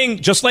 playing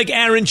just like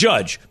Aaron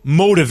Judge,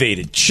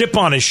 motivated, chip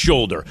on his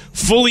shoulder,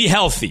 fully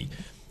healthy,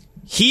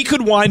 he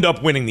could wind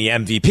up winning the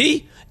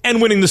MVP and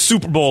winning the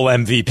Super Bowl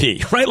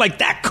MVP, right? Like,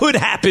 that could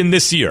happen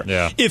this year.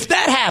 Yeah. If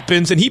that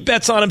happens and he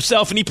bets on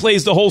himself and he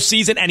plays the whole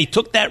season and he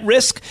took that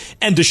risk,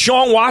 and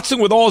Deshaun Watson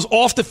with all his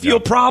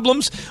off-the-field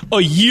problems a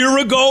year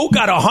ago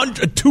got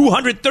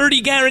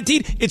 230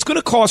 guaranteed, it's going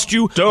to cost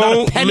you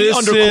not a penny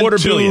under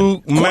 $250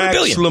 million.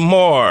 Max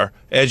Lamar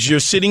as you're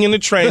sitting in the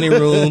training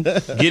room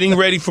getting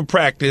ready for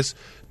practice.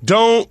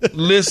 Don't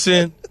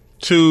listen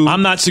to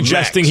I'm not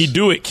suggesting Max. he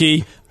do it,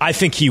 Key. I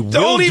think he will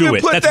Don't do even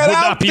it. put That that would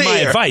out not be my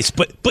there. advice,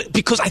 but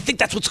because I think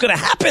that's what's going to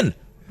happen.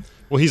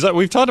 Well, he's like,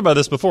 we've talked about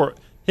this before.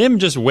 Him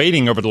just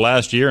waiting over the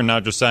last year and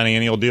not just signing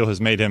any old deal has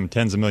made him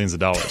tens of millions of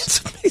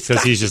dollars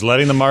because he's just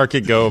letting the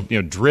market go,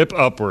 drip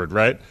upward,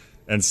 right?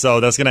 And so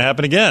that's going to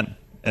happen again.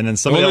 And then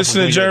somebody else is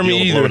listen to going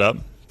Jeremy to blow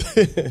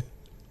it up.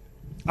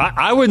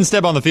 I wouldn't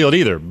step on the field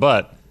either,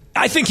 but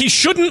I think he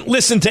shouldn't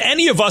listen to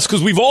any of us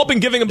because we've all been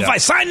giving him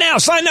advice. Sign now,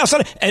 sign now,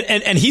 sign now.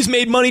 And he's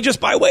made money just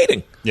by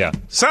waiting. yeah.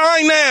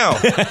 Sign now.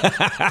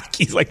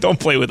 He's like, don't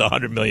play with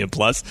 $100 million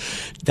plus.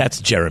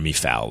 That's Jeremy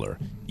Fowler,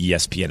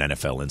 ESPN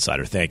NFL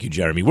Insider. Thank you,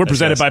 Jeremy. We're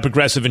presented by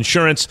Progressive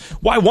Insurance.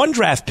 Why one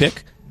draft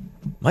pick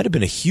might have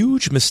been a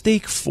huge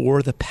mistake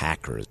for the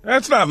Packers.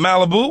 That's not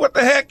Malibu. What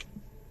the heck?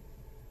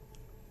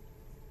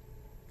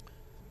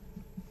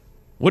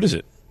 What is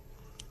it?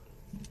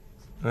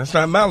 That's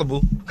not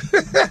Malibu.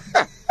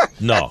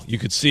 No, you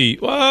could see.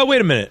 Well,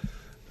 wait a minute.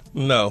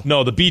 No.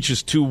 No, the beach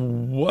is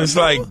too. It's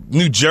like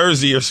New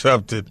Jersey or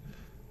something.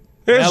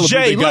 There's Malibu,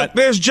 Jay. Look,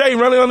 there's Jay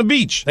running on the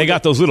beach. They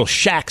got those little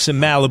shacks in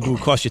Malibu.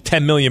 Cost you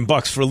 $10 million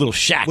for a little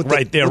shack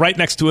right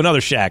next to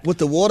another shack. With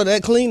the water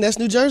that clean, that's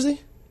New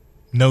Jersey?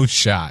 No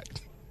shot.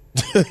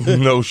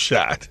 No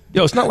shot.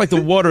 Yo, it's not like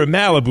the water in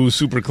Malibu is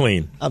super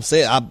clean. I'm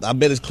saying, I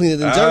bet it's cleaner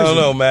than Jersey. I don't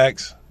know,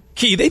 Max.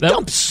 Key, they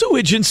dump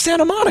sewage in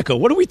Santa Monica.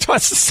 What are we talking?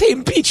 It's the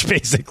same beach,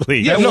 basically.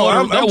 Yeah, no,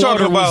 I'm talking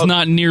water about was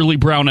not nearly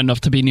brown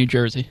enough to be New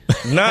Jersey.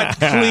 not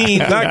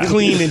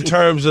clean in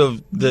terms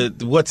of the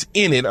what's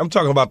in it. I'm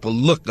talking about the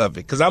look of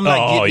it because I'm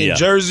not getting in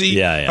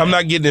Jersey. I'm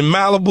not getting in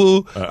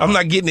Malibu. I'm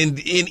not getting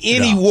in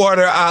any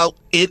water out.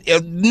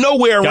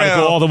 Nowhere around.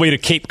 Gotta go all the way to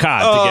Cape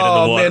Cod to get in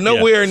the water. Man,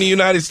 nowhere in the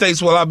United States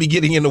will I be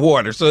getting in the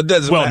water, so it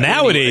doesn't matter. Well,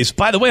 nowadays,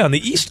 by the way, on the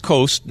East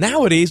Coast,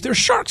 nowadays there's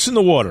sharks in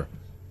the water.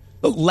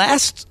 Look,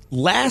 last.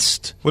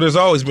 Well, there's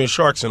always been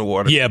sharks in the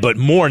water. Yeah, but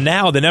more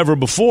now than ever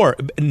before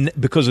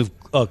because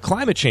of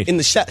climate change. In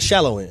the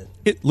shallow end.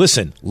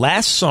 Listen,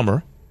 last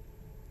summer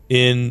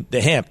in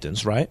the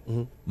Hamptons, right?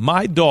 Mm-hmm.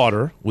 My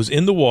daughter was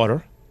in the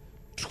water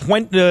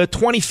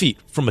 20 feet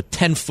from a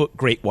 10-foot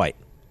great white.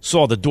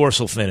 Saw the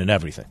dorsal fin and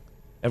everything.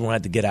 Everyone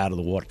had to get out of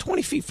the water.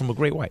 20 feet from a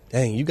great white.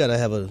 Dang, you got to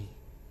have a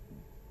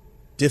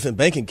different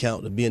bank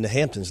account to be in the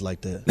Hamptons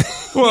like that.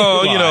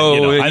 Well,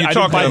 you're I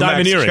talking about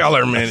Max earrings.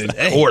 Kellerman,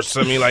 of course.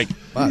 I mean, like,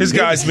 this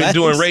guy's been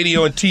doing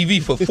radio and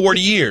TV for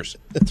 40 years.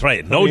 That's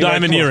right. No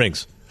diamond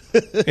earrings.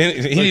 And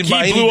he didn't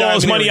buy any blew all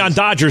his diamond money on earrings.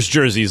 Dodgers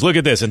jerseys. Look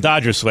at this, and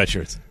Dodgers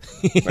sweatshirts.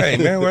 Hey,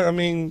 man, well, I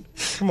mean,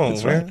 come on,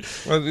 man.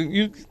 Right.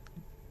 Well,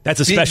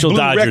 That's a special Blue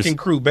Dodgers Wrecking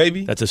Crew,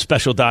 baby. That's a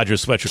special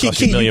Dodgers sweatshirt.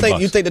 Cost you $1 million.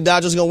 You think the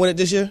Dodgers are going to win it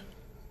this year?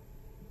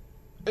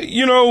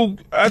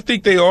 I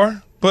think they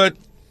are, but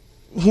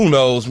who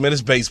knows, man?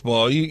 It's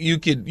baseball. You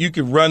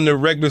could run the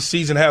regular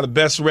season, have the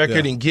best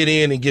record, and get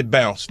in and get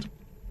bounced.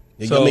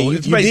 So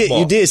it's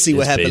baseball. You did see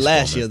what happened baseball,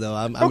 last man. year, though.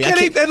 I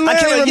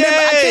Atlanta,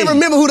 can't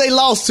remember who they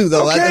lost to,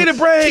 though. Okay, the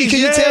Braves. Can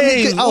you tell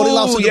me? Oh, they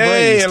lost to the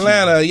Braves.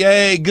 Atlanta.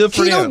 Yay, good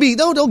for them.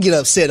 Don't get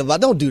upset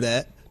about. Don't do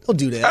that. Don't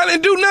do that. I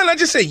didn't do nothing. I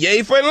just said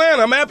yay for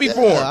Atlanta. I'm happy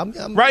for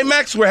them. Right,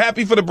 Max? We're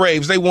happy for the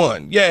Braves. They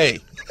won. Yay.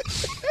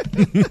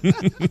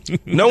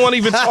 No one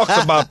even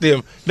talks about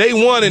them. They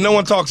won and no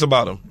one talks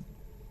about them.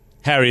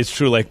 Harry, it's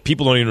true. Like,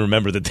 people don't even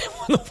remember that they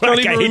won the Don't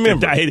even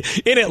remember.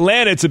 In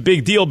Atlanta, it's a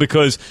big deal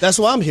because that's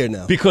why I'm here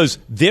now. Because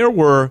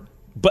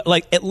but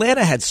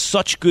Atlanta had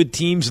such good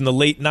teams in the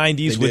late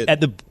 90s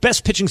at the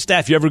best pitching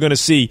staff you're ever going to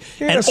see.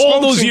 Yeah, and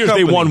all those years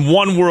company. they won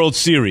one World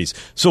Series.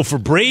 So for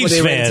Braves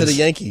they fans, ran to the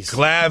Yankees,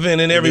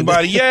 Glavine and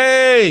everybody,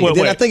 yay!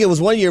 Then I think it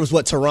was one year. It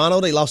was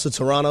Toronto. They lost to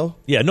Toronto.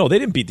 Yeah, no, they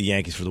didn't beat the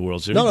Yankees for the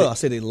World Series. No, I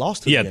said they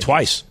lost to the Yankees.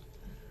 Twice.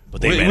 But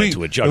they ran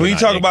into a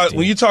juggernaut.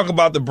 When you talk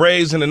about the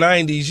Braves in the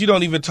 90s, you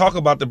don't even talk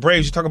about the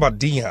Braves. You talk about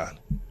Dion.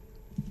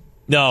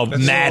 No,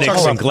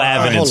 Maddox and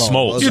Glavine and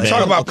Smoltz. You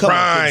talk about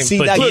prime. See,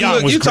 but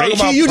Young was great.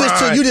 You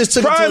just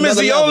took prime it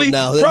to another level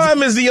now.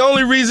 Prime is the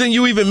only reason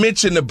you even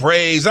mention the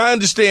Braves. I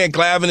understand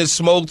Glavine and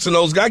Smoltz and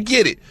those guys. I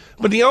get it.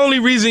 But the only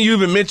reason you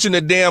even mention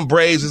the damn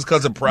Braves is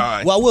because of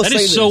prime. Well, I will say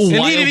this. So and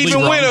he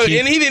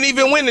didn't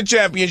even win the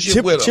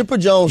championship with them. Chipper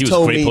Jones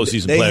told me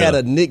they player, had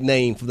a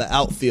nickname for the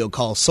outfield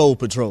called Soul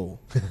Patrol.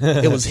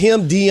 It was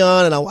him,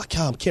 Dion, and I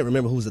can't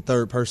remember who was the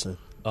third person.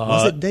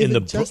 Was it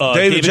David Justice?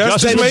 David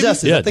Justice,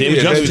 maybe? Yeah,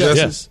 David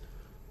Justice.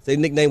 Their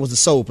nickname was the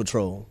Soul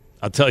Patrol.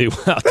 I'll tell you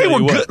what. They were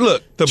good.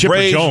 Look, the Chipper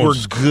Braves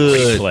Jones, were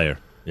good. Great player.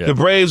 Yeah. The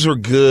Braves were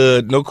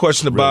good. No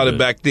question about it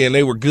back then.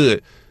 They were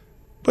good.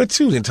 But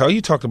too,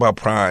 you talked about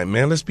prime,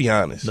 man. Let's be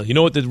honest. No, you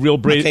know what the real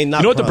Braves? You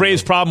know what the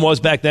Braves' problem was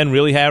back then,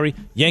 really, Harry?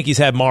 Yankees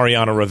had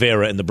Mariano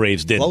Rivera, and the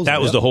Braves didn't.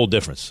 That was the whole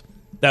difference.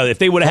 Now, if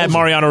they would have had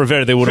Mariano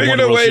Rivera, they would have won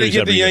the World Series.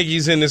 Figured a way to get the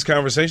Yankees in this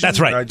conversation. That's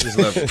right. I just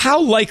love it.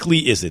 How likely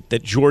is it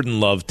that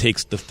Jordan Love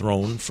takes the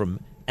throne from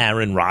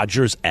Aaron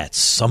Rodgers at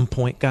some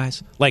point,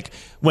 guys? Like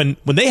when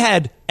they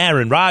had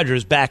Aaron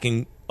Rodgers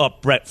backing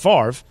up Brett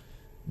Favre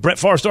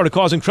started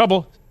causing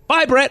trouble.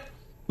 Bye, Brett.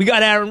 We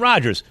got Aaron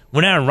Rodgers.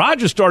 When Aaron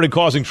Rodgers started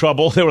causing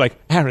trouble, they were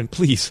like, Aaron,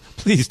 please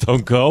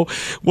don't go.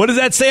 What does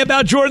that say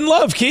about Jordan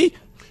Love, Key?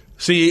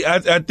 See,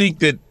 I think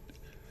that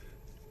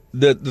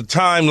the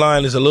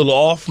timeline is a little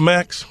off,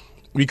 Max,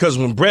 because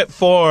when Brett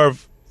Favre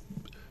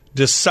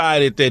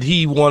decided that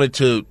he wanted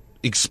to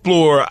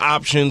explore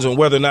options on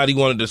whether or not he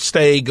wanted to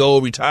stay, go,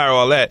 retire,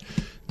 all that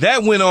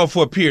went on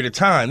for a period of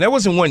time. That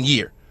wasn't 1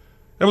 year.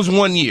 That was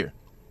 1 year.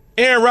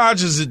 Aaron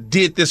Rodgers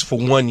did this for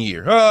 1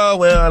 year. Oh,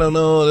 well, I don't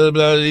know.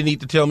 They need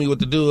to tell me what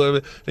to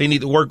do. They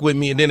need to work with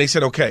me. And then they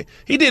said, okay.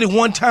 He did it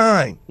one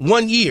time,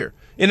 1 year,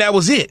 and that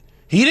was it.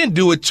 He didn't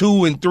do it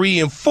 2 and 3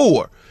 and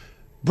 4.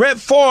 Brett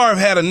Favre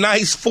had a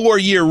nice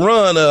 4-year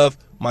run of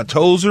my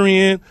toes are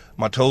in,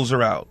 my toes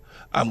are out.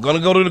 I'm going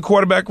to go to the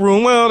quarterback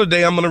room. Well,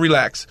 today I'm going to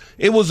relax.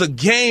 It was a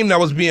game that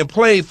was being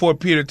played for a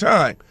period of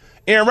time.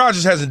 Aaron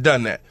Rodgers hasn't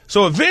done that.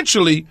 So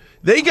eventually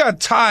they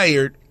got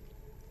tired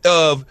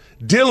of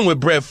dealing with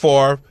Brett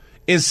Favre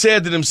and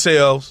said to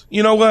themselves,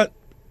 you know what?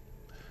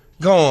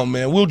 Go on,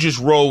 man. We'll just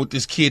roll with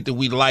this kid that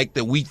we like,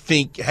 that we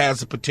think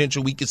has the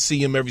potential. We could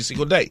see him every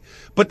single day.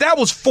 But that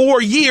was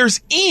 4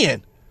 years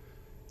in.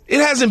 It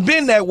hasn't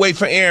been that way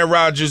for Aaron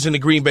Rodgers and the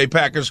Green Bay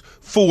Packers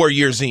 4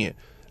 years in.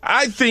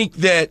 I think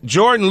that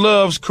Jordan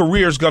Love's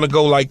career is going to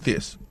go like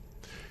this.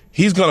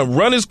 He's going to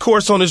run his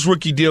course on his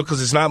rookie deal because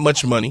it's not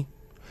much money.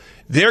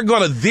 They're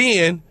going to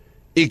then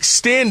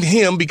extend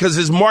him because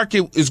his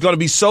market is going to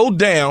be so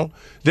down.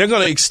 They're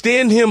going to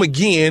extend him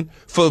again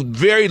for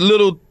very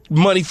little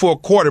money for a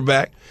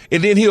quarterback,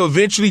 and then he'll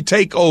eventually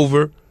take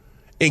over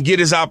and get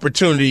his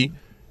opportunity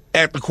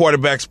at the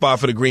quarterback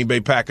spot for the Green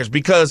Bay Packers,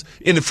 because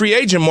in the free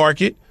agent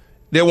market,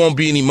 there won't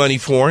be any money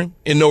for him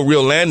and no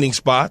real landing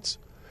spots.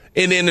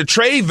 And then the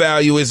trade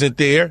value isn't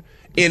there,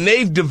 and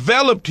they've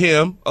developed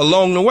him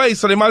along the way,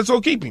 so they might as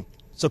well keep him.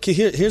 So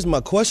here's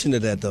my question to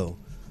that, though.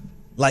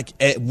 Like,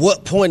 at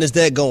what point is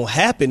that going to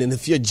happen? And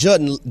if you're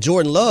Jordan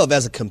Love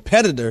as a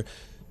competitor,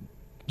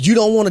 you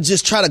don't want to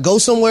just try to go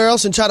somewhere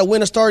else and try to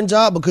win a starting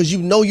job because you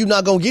know you're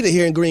not going to get it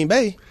here in Green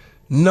Bay.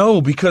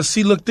 No, because,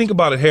 see, look, think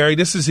about it, Harry.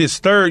 This is his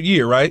 3rd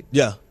year, right?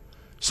 Yeah.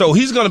 So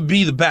he's going to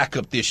be the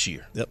backup this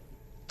year. Yep.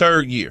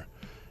 3rd year.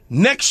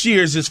 Next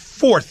year is his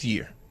 4th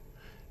year.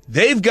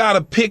 They've got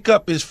to pick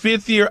up his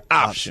 5th year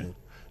option.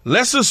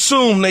 Let's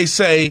assume they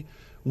say,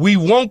 we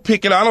won't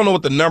pick it. I don't know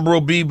what the number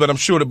will be, but I'm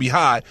sure it'll be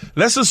high.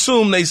 Let's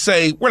assume they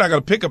say, we're not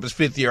going to pick up his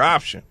 5th year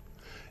option.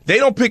 They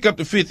don't pick up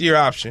the 5th year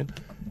option.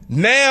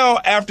 Now,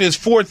 after his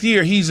 4th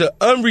year, he's an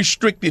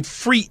unrestricted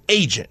free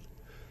agent.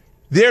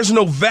 There's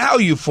no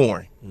value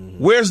for him.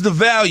 Mm-hmm. Where's the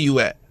value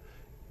at?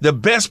 The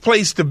best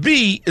place to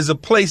be is a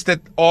place that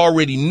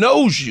already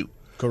knows you.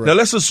 Correct. Now,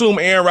 let's assume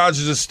Aaron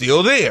Rodgers is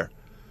still there.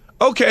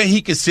 Okay,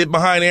 he can sit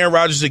behind Aaron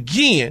Rodgers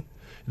again.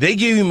 They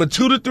give him a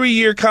 2 to 3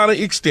 year kind of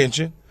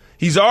extension.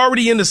 He's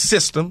already in the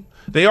system.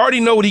 They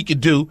already know what he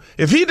could do.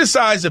 If he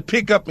decides to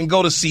pick up and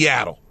go to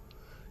Seattle,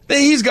 then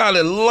he's got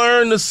to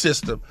learn the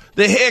system.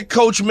 The head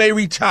coach may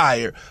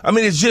retire. I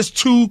mean, it's just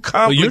too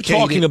complicated. You're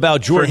talking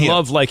about Jordan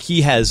Love like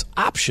he has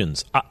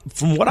options.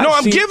 From what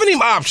I'm giving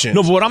him options.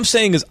 No, but what I'm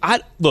saying is,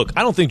 I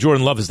don't think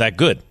Jordan Love is that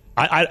good.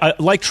 I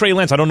like Trey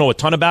Lance. I don't know a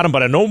ton about him,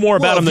 but I know more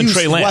about him than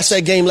Trey Lance. Watch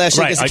that game last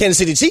year against the Kansas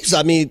City Chiefs.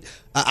 I mean,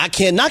 I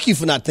can't knock you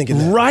for not thinking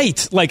that.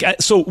 Right. Like,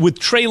 so with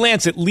Trey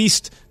Lance, at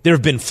least there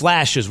have been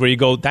flashes where you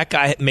go, that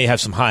guy may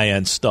have some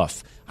high-end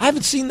stuff. I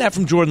haven't seen that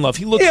from Jordan Love.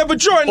 He looked but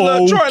Jordan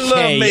Love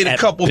made a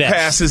couple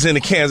passes in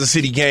the Kansas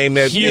City game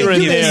that here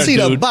and you there, didn't see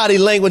the body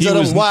language of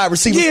those wide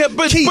receivers. Yeah,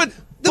 but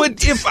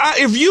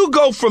if you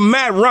go from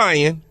Matt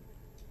Ryan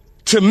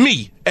to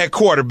me at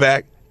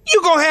quarterback,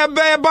 you're going to have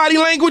bad body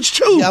language,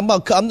 too. Yeah, I'm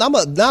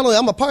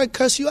a probably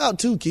cuss you out,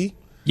 too, Key.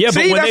 Yeah,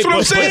 See, but that's what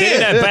I'm saying. They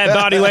didn't have bad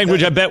body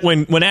language, I bet,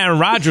 when Aaron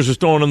Rodgers was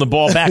throwing on the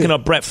ball, backing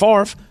up Brett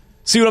Favre.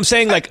 See what I'm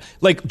saying? Like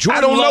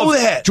Jordan I don't Love, know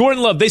that.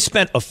 Jordan Love, they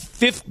spent a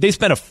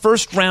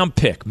 1st round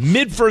pick,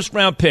 mid-1st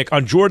round pick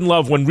on Jordan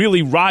Love when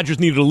really Rodgers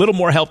needed a little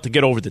more help to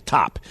get over the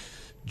top.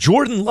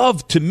 Jordan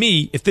Love, to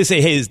me, if they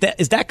say, hey, is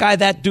that guy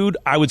that dude?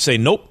 I would say,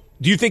 nope.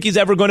 Do you think he's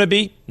ever going to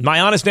be?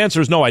 My honest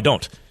answer is no, I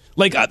don't.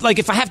 Like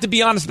if I have to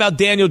be honest about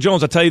Daniel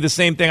Jones, I'll tell you the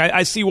same thing.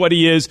 I see what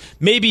he is.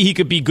 Maybe he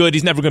could be good.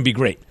 He's never going to be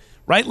great,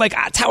 right? Like,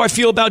 that's how I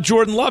feel about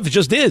Jordan Love. It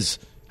just is.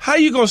 How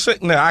you going to say,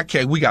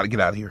 okay, we got to get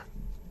out of here.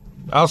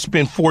 I'll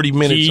spend 40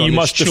 minutes on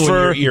this chewing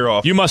your ear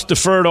off. You must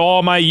defer to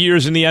all my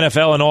years in the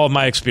NFL and all of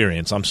my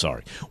experience. I'm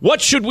sorry. What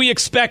should we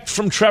expect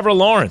from Trevor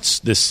Lawrence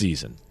this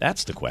season?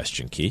 That's the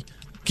question, Key.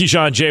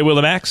 Keyshawn, J. Will,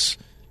 and Max.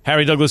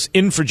 Harry Douglas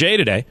in for Jay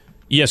today.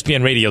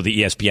 ESPN Radio,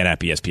 the ESPN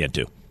app,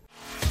 ESPN2.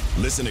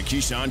 Listen to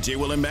Keyshawn, J.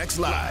 Will, and Max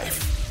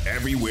live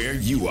everywhere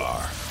you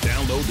are.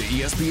 Download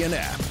the ESPN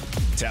app.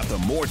 Tap the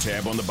More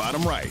tab on the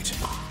bottom right.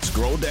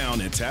 Scroll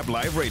down and tap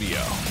Live Radio.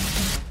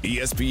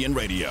 ESPN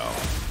Radio,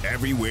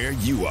 everywhere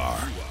you are.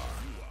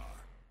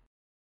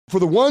 For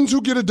the ones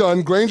who get it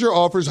done, Grainger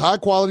offers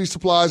high-quality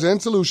supplies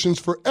and solutions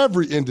for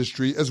every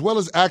industry, as well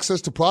as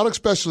access to product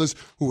specialists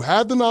who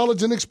have the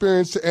knowledge and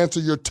experience to answer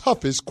your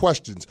toughest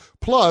questions.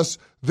 Plus,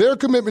 their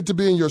commitment to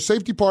being your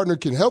safety partner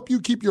can help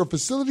you keep your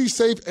facility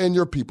safe and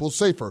your people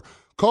safer.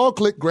 Call,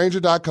 click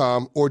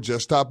Grainger.com, or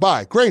just stop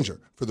by. Grainger,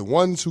 for the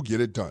ones who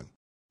get it done.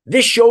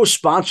 This show is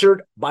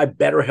sponsored by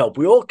BetterHelp.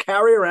 We all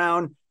carry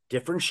around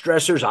different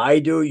stressors. I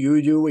do,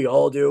 you do, we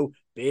all do.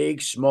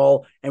 Big,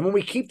 small, and when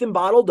we keep them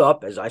bottled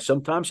up, as I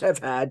sometimes have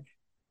had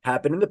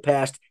happen in the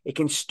past, it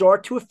can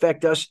start to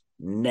affect us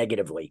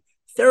negatively.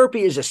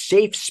 Therapy is a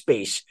safe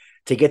space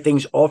to get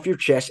things off your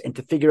chest and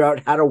to figure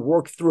out how to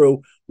work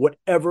through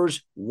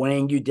whatever's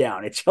weighing you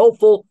down. It's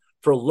helpful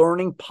for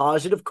learning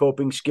positive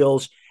coping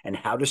skills and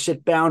how to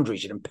set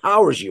boundaries. It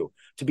empowers you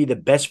to be the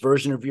best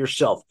version of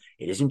yourself.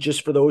 It isn't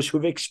just for those who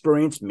have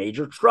experienced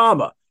major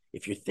trauma.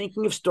 If you're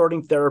thinking of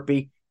starting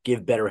therapy,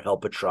 give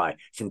BetterHelp a try.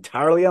 It's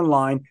entirely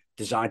online,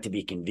 designed to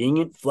be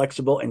convenient,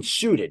 flexible, and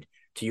suited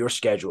to your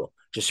schedule.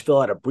 Just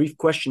fill out a brief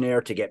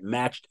questionnaire to get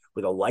matched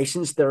with a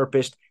licensed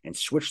therapist and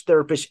switch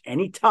therapists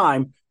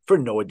anytime for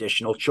no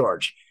additional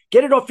charge.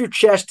 Get it off your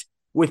chest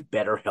with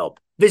BetterHelp.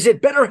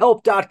 Visit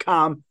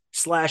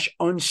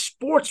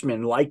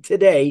BetterHelp.com/unsportsmanlike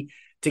today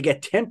to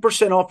get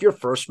 10% off your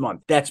first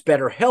month. That's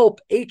BetterHelp,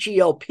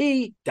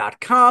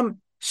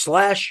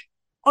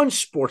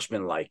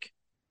 HELP.com/unsportsmanlike.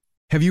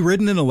 Have you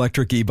ridden an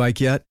electric e-bike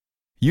yet?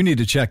 You need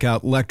to check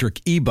out Electric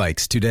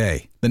E-Bikes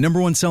today, the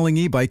 #1 selling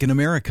e-bike in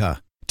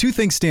America. Two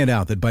things stand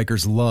out that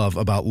bikers love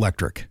about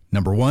Electric.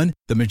 Number one,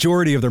 the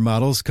majority of their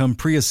models come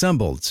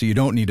pre-assembled, so you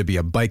don't need to be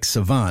a bike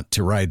savant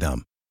to ride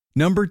them.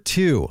 Number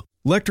two,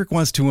 Electric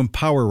wants to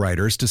empower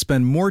riders to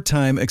spend more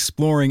time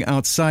exploring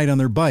outside on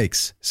their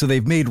bikes, so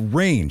they've made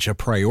range a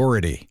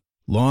priority.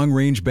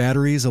 Long-range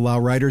batteries allow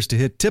riders to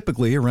hit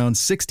typically around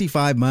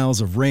 65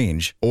 miles of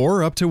range,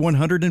 or up to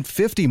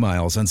 150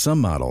 miles on some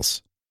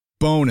models.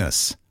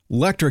 Bonus,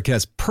 Electric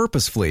has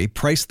purposefully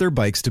priced their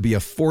bikes to be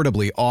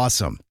affordably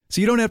awesome, so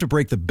you don't have to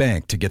break the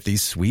bank to get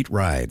these sweet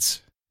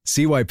rides.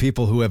 See why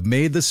people who have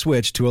made the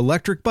switch to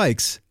electric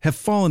bikes have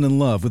fallen in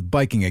love with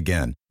biking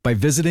again by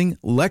visiting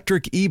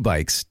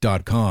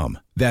electricebikes.com.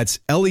 That's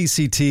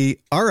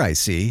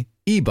LECTRIC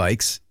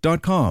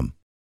ebikes.com.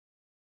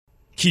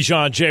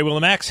 Keyshawn, J. Will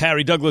and Max,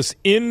 Harry Douglas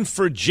in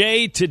for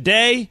Jay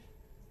today.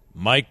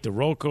 Mike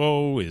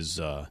DeRocco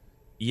is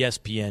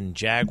ESPN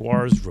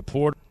Jaguars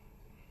reporter.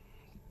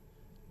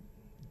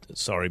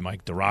 Sorry,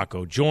 Mike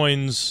DeRocco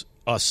joins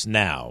us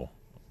now.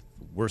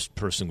 Worst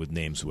person with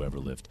names who ever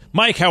lived.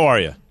 Mike, how are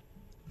you?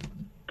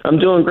 I'm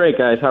doing great,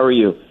 guys. How are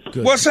you?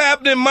 Good. What's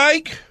happening,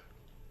 Mike?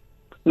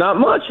 Not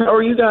much. How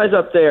are you guys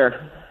up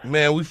there?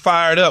 Man, we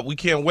fired up. We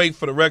can't wait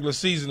for the regular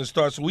season to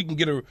start so we can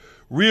get a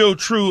real,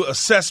 true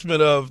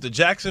assessment of the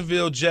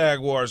Jacksonville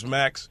Jaguars,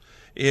 Max,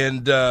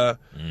 and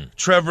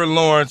Trevor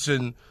Lawrence.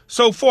 And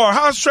so far,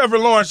 how's Trevor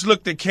Lawrence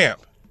looked at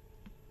camp?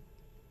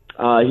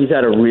 He's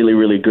had a really,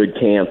 really good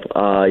camp.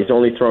 He's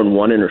only thrown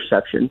one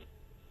interception,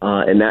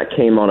 and that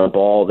came on a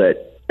ball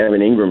that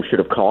Evan Ingram should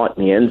have caught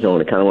in the end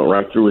zone. It kind of went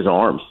right through his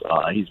arms.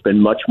 He's been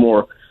much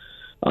more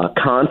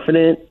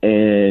confident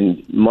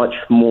and much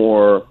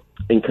more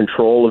in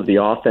control of the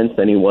offense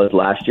than he was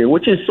last year,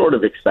 which is sort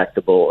of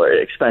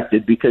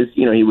expected because,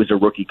 you know, he was a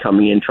rookie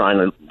coming in trying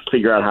to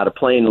figure out how to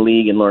play in the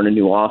league and learn a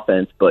new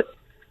offense. But,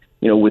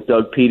 you know, with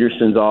Doug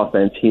Peterson's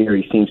offense here,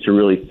 he seems to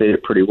really fit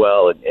it pretty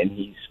well, and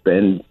he's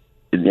been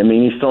 – I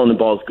mean, he's throwing the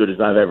ball as good as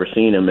I've ever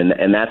seen him,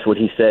 and that's what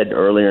he said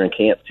earlier in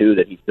camp, too,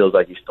 that he feels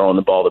like he's throwing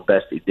the ball the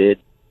best he did.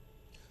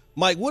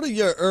 Mike, what are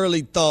your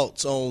early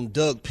thoughts on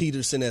Doug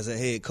Peterson as a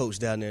head coach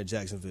down there in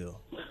Jacksonville?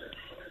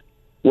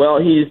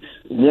 Well, he's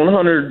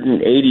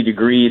 180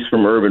 degrees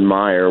from Urban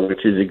Meyer,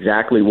 which is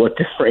exactly what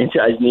the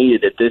franchise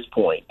needed at this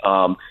point.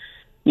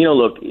 You know,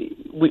 look,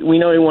 we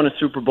know he won a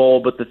Super Bowl,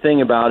 but the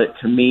thing about it,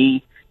 to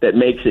me, that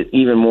makes it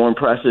even more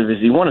impressive is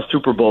he won a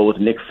Super Bowl with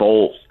Nick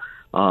Foles.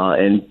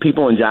 And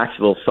people in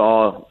Jacksonville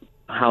saw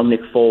how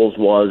Nick Foles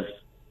was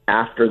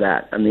after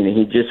that. I mean,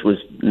 he just was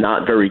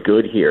not very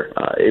good here.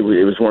 It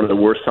was one of the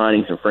worst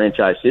signings in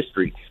franchise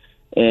history.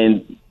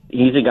 And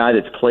he's a guy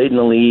that's played in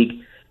the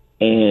league,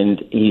 and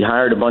he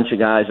hired a bunch of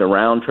guys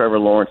around Trevor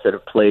Lawrence that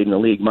have played in the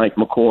league. Mike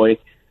McCoy,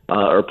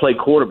 or played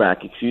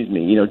quarterback, excuse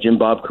me. You know, Jim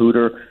Bob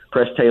Cooter,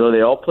 Press Taylor,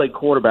 they all played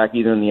quarterback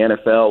either in the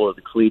NFL or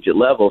the collegiate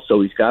level.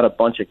 So he's got a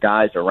bunch of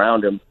guys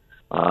around him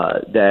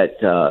that,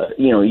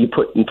 you know, you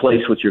put in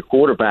place with your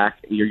quarterback,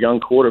 your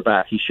young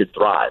quarterback, he should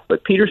thrive.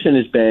 But Peterson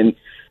has been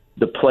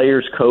the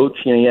player's coach.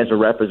 You know, he has a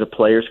rep as a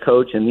player's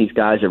coach, and these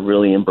guys have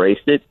really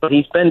embraced it. But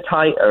he's been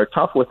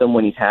tough with them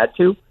when he's had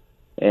to,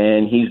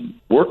 and he's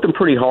worked them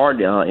pretty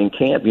hard in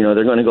camp. You know,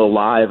 they're going to go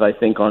live, I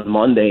think, on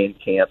Monday in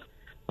camp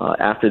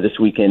after this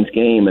weekend's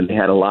game, and they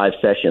had a live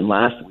session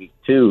last week,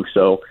 too.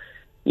 So,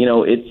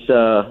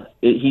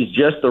 he's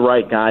just the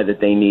right guy that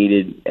they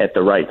needed at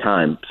the right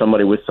time.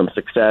 Somebody with some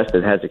success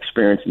that has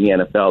experience in the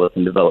NFL that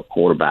can develop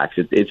quarterbacks.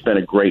 It's been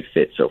a great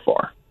fit so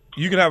far.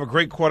 You can have a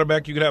great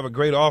quarterback, you can have a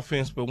great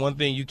offense, but one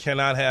thing you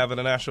cannot have in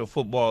the National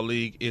Football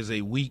League is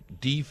a weak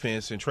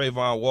defense, and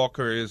Trayvon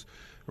Walker is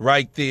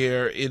right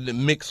there in the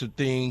mix of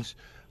things.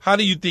 How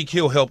do you think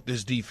he'll help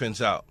this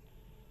defense out?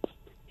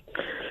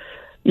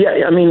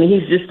 Yeah, I mean,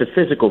 he's just a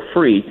physical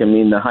freak. I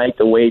mean, the height,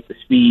 the weight, the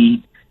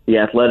speed, the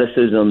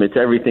athleticism, it's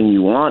everything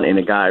you want in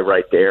a guy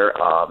right there.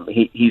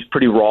 He's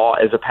pretty raw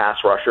as a pass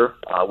rusher,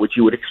 which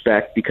you would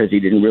expect because he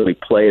didn't really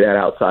play that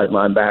outside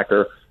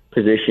linebacker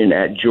position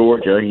at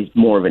Georgia. He's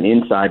more of an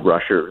inside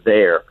rusher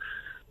there.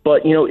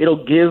 But,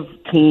 it'll give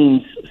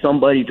teams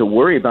somebody to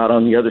worry about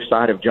on the other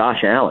side of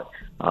Josh Allen,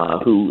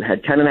 who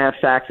had 10.5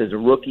 sacks as a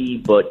rookie,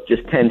 but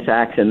just 10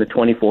 sacks in the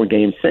 24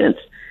 games since.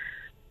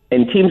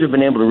 And teams have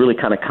been able to really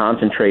kind of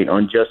concentrate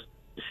on just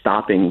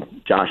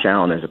stopping Josh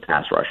Allen as a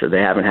pass rusher.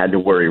 They haven't had to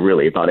worry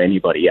really about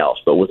anybody else.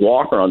 But with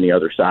Walker on the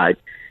other side,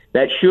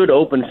 that should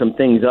open some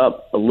things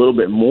up a little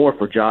bit more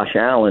for Josh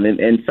Allen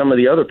and some of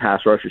the other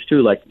pass rushers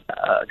too, like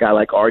a guy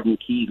like Arden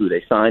Key, who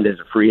they signed as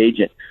a free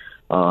agent,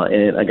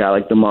 and a guy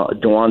like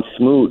Dewan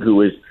Smoot, who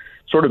has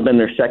sort of been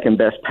their second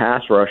best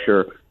pass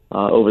rusher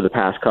over the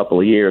past couple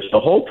of years. So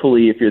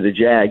hopefully if you're the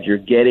Jags, you're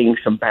getting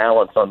some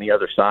balance on the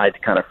other side to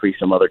kind of free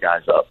some other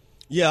guys up.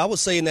 Yeah, I would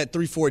say in that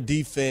 3-4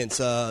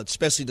 defense,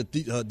 especially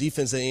the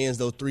defensive ends,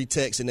 those 3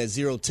 techs and that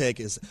 0 tech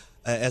as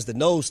the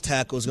nose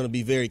tackle is going to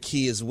be very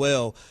key as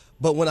well.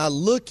 But when I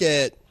look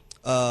at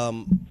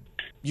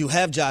you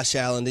have Josh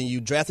Allen, then you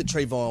drafted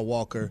Trayvon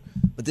Walker,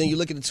 but then you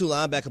look at the 2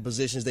 linebacker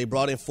positions. They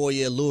brought in Foye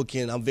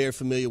Oluokun. I'm very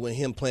familiar with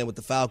him playing with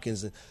the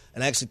Falcons,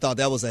 and I actually thought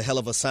that was a hell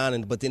of a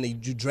signing. But then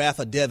you draft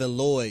a Devin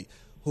Lloyd,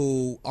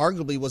 who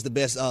arguably was the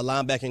best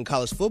linebacker in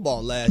college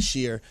football last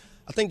year.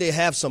 I think they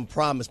have some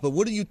promise, but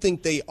what do you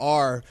think they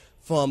are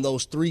from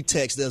those 3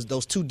 techs,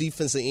 those 2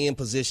 defensive end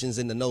positions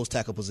in the nose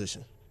tackle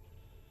position?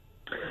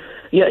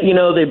 Yeah,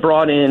 they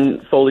brought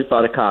in Foley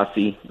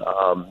Fatukasi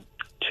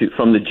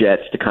from the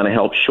Jets to kind of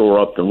help shore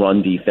up the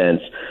run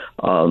defense.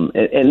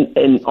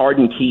 And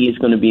Arden Key is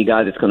going to be a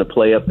guy that's going to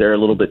play up there a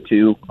little bit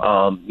too.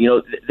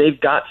 They've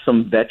got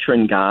some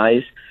veteran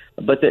guys,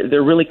 but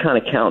they're really kind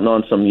of counting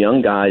on some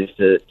young guys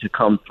to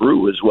come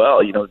through as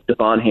well.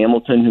 Devon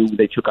Hamilton, who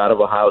they took out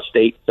of Ohio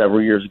State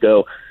several years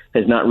ago,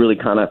 has not really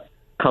kind of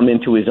come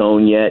into his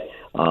own yet.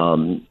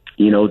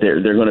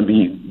 They're going to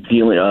be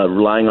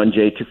relying on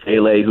Jay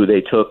Tufele, who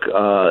they took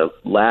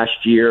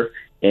last year,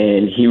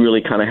 and he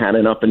really kind of had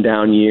an up and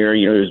down year.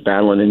 He was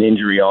battling an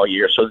injury all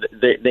year. So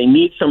they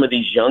need some of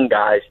these young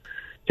guys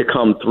to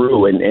come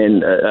through,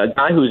 and a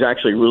guy who's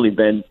actually really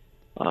been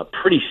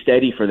pretty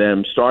steady for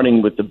them,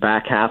 starting with the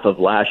back half of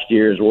last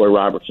year's Roy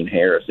Robertson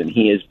Harris, and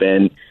he has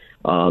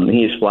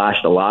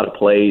flashed a lot of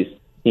plays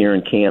here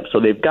in camp. So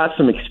they've got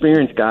some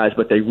experienced guys,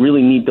 but they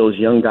really need those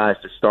young guys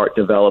to start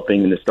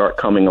developing and to start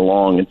coming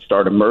along and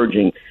start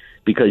emerging,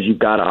 because you've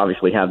got to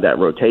obviously have that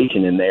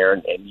rotation in there,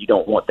 and you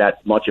don't want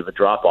that much of a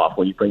drop-off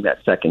when you bring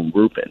that second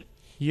group in.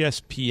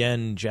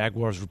 ESPN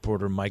Jaguars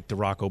reporter Mike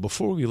DiRocco,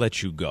 before we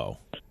let you go,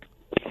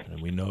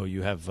 and we know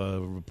you have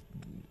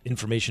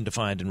information to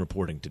find and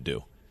reporting to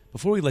do.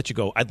 Before we let you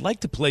go, I'd like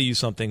to play you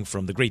something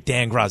from the great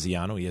Dan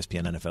Graziano,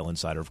 ESPN NFL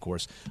insider, of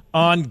course,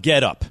 on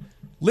Get Up.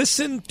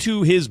 Listen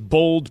to his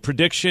bold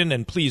prediction,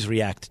 and please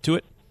react to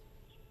it.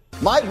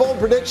 My bold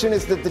prediction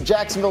is that the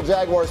Jacksonville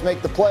Jaguars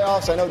make the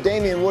playoffs. I know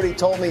Damian Woody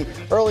told me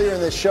earlier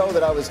in this show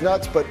that I was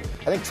nuts, but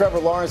I think Trevor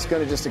Lawrence is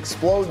going to just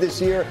explode this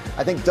year.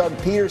 I think Doug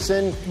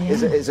Peterson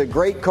is a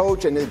great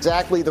coach and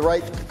exactly the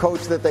right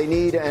coach that they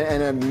need,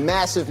 and a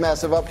massive,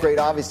 massive upgrade,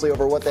 obviously,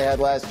 over what they had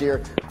last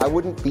year. I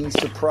wouldn't be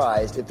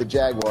surprised if the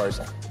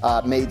Jaguars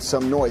made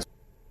some noise.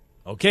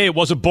 Okay, it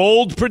was a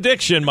bold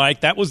prediction,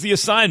 Mike. That was the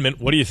assignment.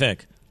 What do you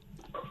think?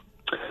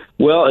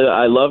 Well,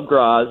 I love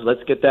Graz.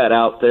 Let's get that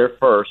out there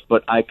first.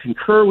 But I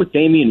concur with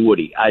Damian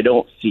Woody. I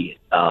don't see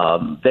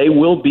it. They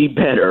will be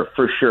better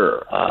for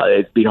sure.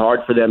 It'd be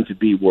hard for them to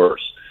be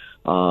worse.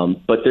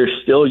 But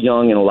they're still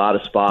young in a lot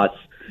of spots.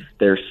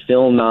 They're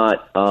still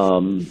not,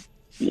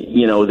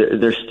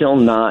 there's still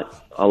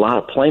not a lot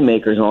of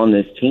playmakers on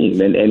this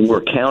team. And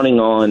we're counting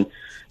on,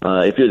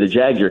 if you're the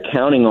Jags, you're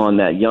counting on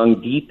that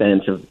young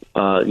defense,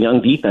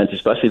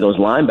 especially those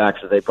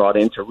linebackers that they brought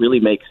in, to really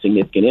make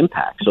significant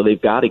impact. So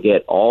they've got to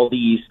get all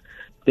these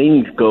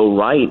things go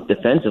right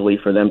defensively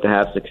for them to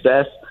have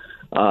success.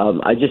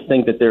 I just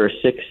think that they're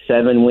a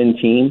 6-7 win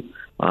team.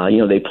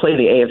 They play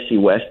the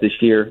AFC West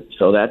this year,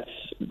 so that's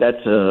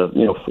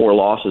 4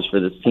 losses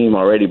for this team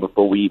already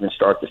before we even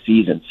start the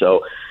season.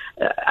 So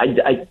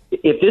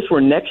if this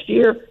were next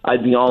year,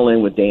 I'd be all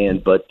in with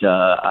Dan, but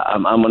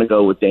I'm going to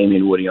go with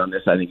Damian Woody on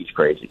this. I think he's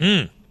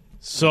crazy.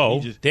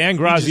 So Dan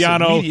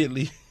Graziano,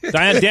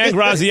 Dan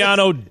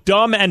Graziano,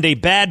 dumb and a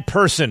bad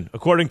person,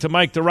 according to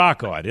Mike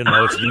DiRocco. I didn't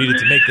know if you needed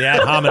to make the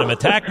ad hominem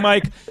attack,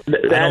 Mike. I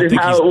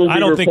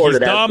don't think he's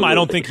dumb. Absolutely. I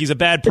don't think he's a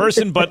bad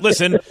person. But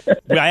listen,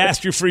 I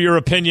asked you for your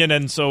opinion,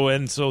 and so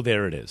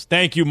there it is.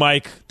 Thank you,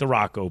 Mike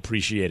DiRocco.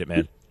 Appreciate it,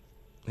 man.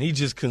 He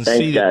just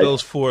conceded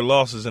those 4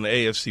 losses in the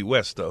AFC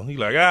West, though. He's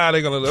like,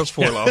 they're going to those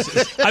 4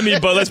 losses. I mean,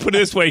 but let's put it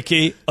this way,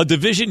 Key. A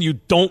division you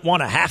don't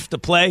want to have to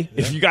play.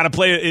 Yeah. If you got to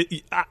play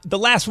it, the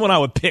last one I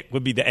would pick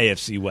would be the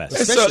AFC West.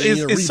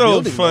 It's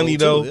so funny,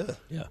 though.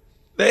 Yeah.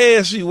 The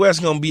AFC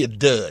West going to be a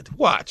dud.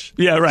 Watch.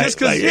 Yeah, right. Just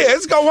because,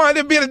 it's going to wind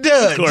up being a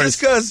dud. Just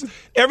because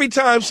every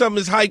time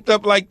something is hyped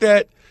up like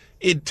that,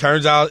 it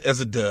turns out as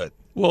a dud.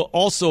 Well,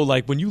 also,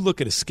 like, when you look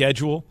at a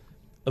schedule,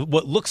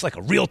 what looks like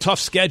a real tough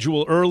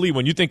schedule early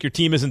when you think your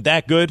team isn't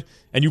that good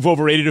and you've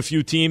overrated a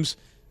few teams,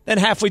 then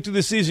halfway through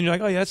the season, you're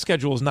like, oh, yeah, that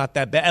schedule is not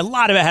that bad. A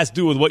lot of it has to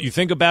do with what you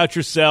think about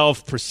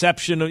yourself,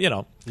 perception,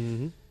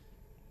 Mm-hmm.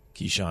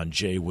 Keyshawn,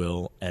 J.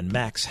 Will, and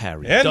Max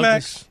Harry. And Douglas,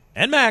 Max.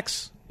 And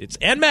Max. It's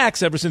and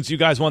Max ever since you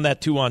guys won that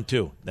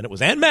 2-on-2. Then it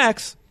was and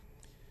Max.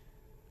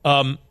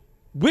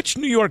 Which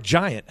New York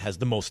Giant has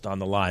the most on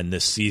the line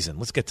this season?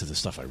 Let's get to the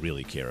stuff I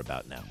really care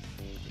about now.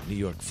 The New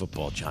York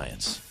Football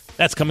Giants.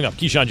 That's coming up.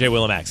 Keyshawn, J.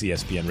 Will, and Max,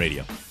 ESPN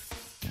Radio.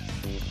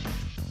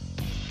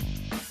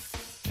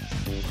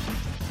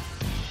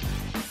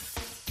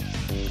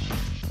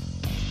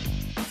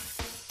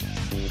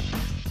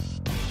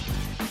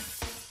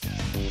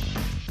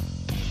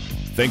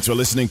 Thanks for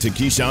listening to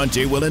Keyshawn,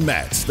 J. Will, and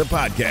Max, the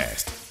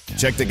podcast.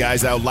 Check the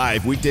guys out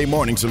live weekday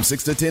mornings from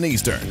 6 to 10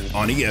 Eastern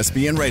on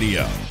ESPN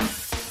Radio.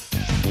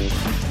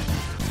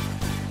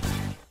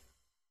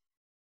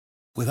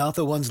 Without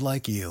the ones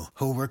like you,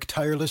 who work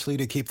tirelessly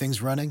to keep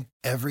things running,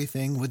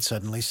 everything would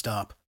suddenly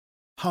stop.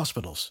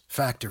 Hospitals,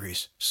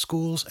 factories,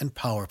 schools, and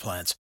power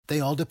plants, they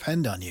all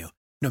depend on you.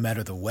 No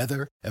matter the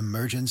weather,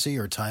 emergency,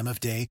 or time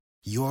of day,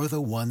 you're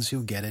the ones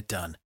who get it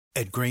done.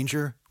 At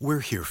Grainger,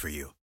 we're here for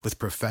you with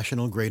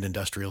professional-grade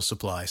industrial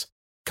supplies.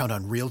 Count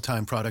on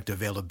real-time product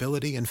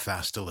availability and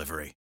fast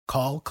delivery.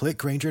 Call, click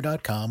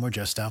Grainger.com, or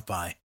just stop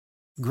by.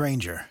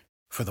 Grainger,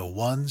 for the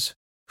ones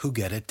who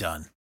get it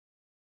done.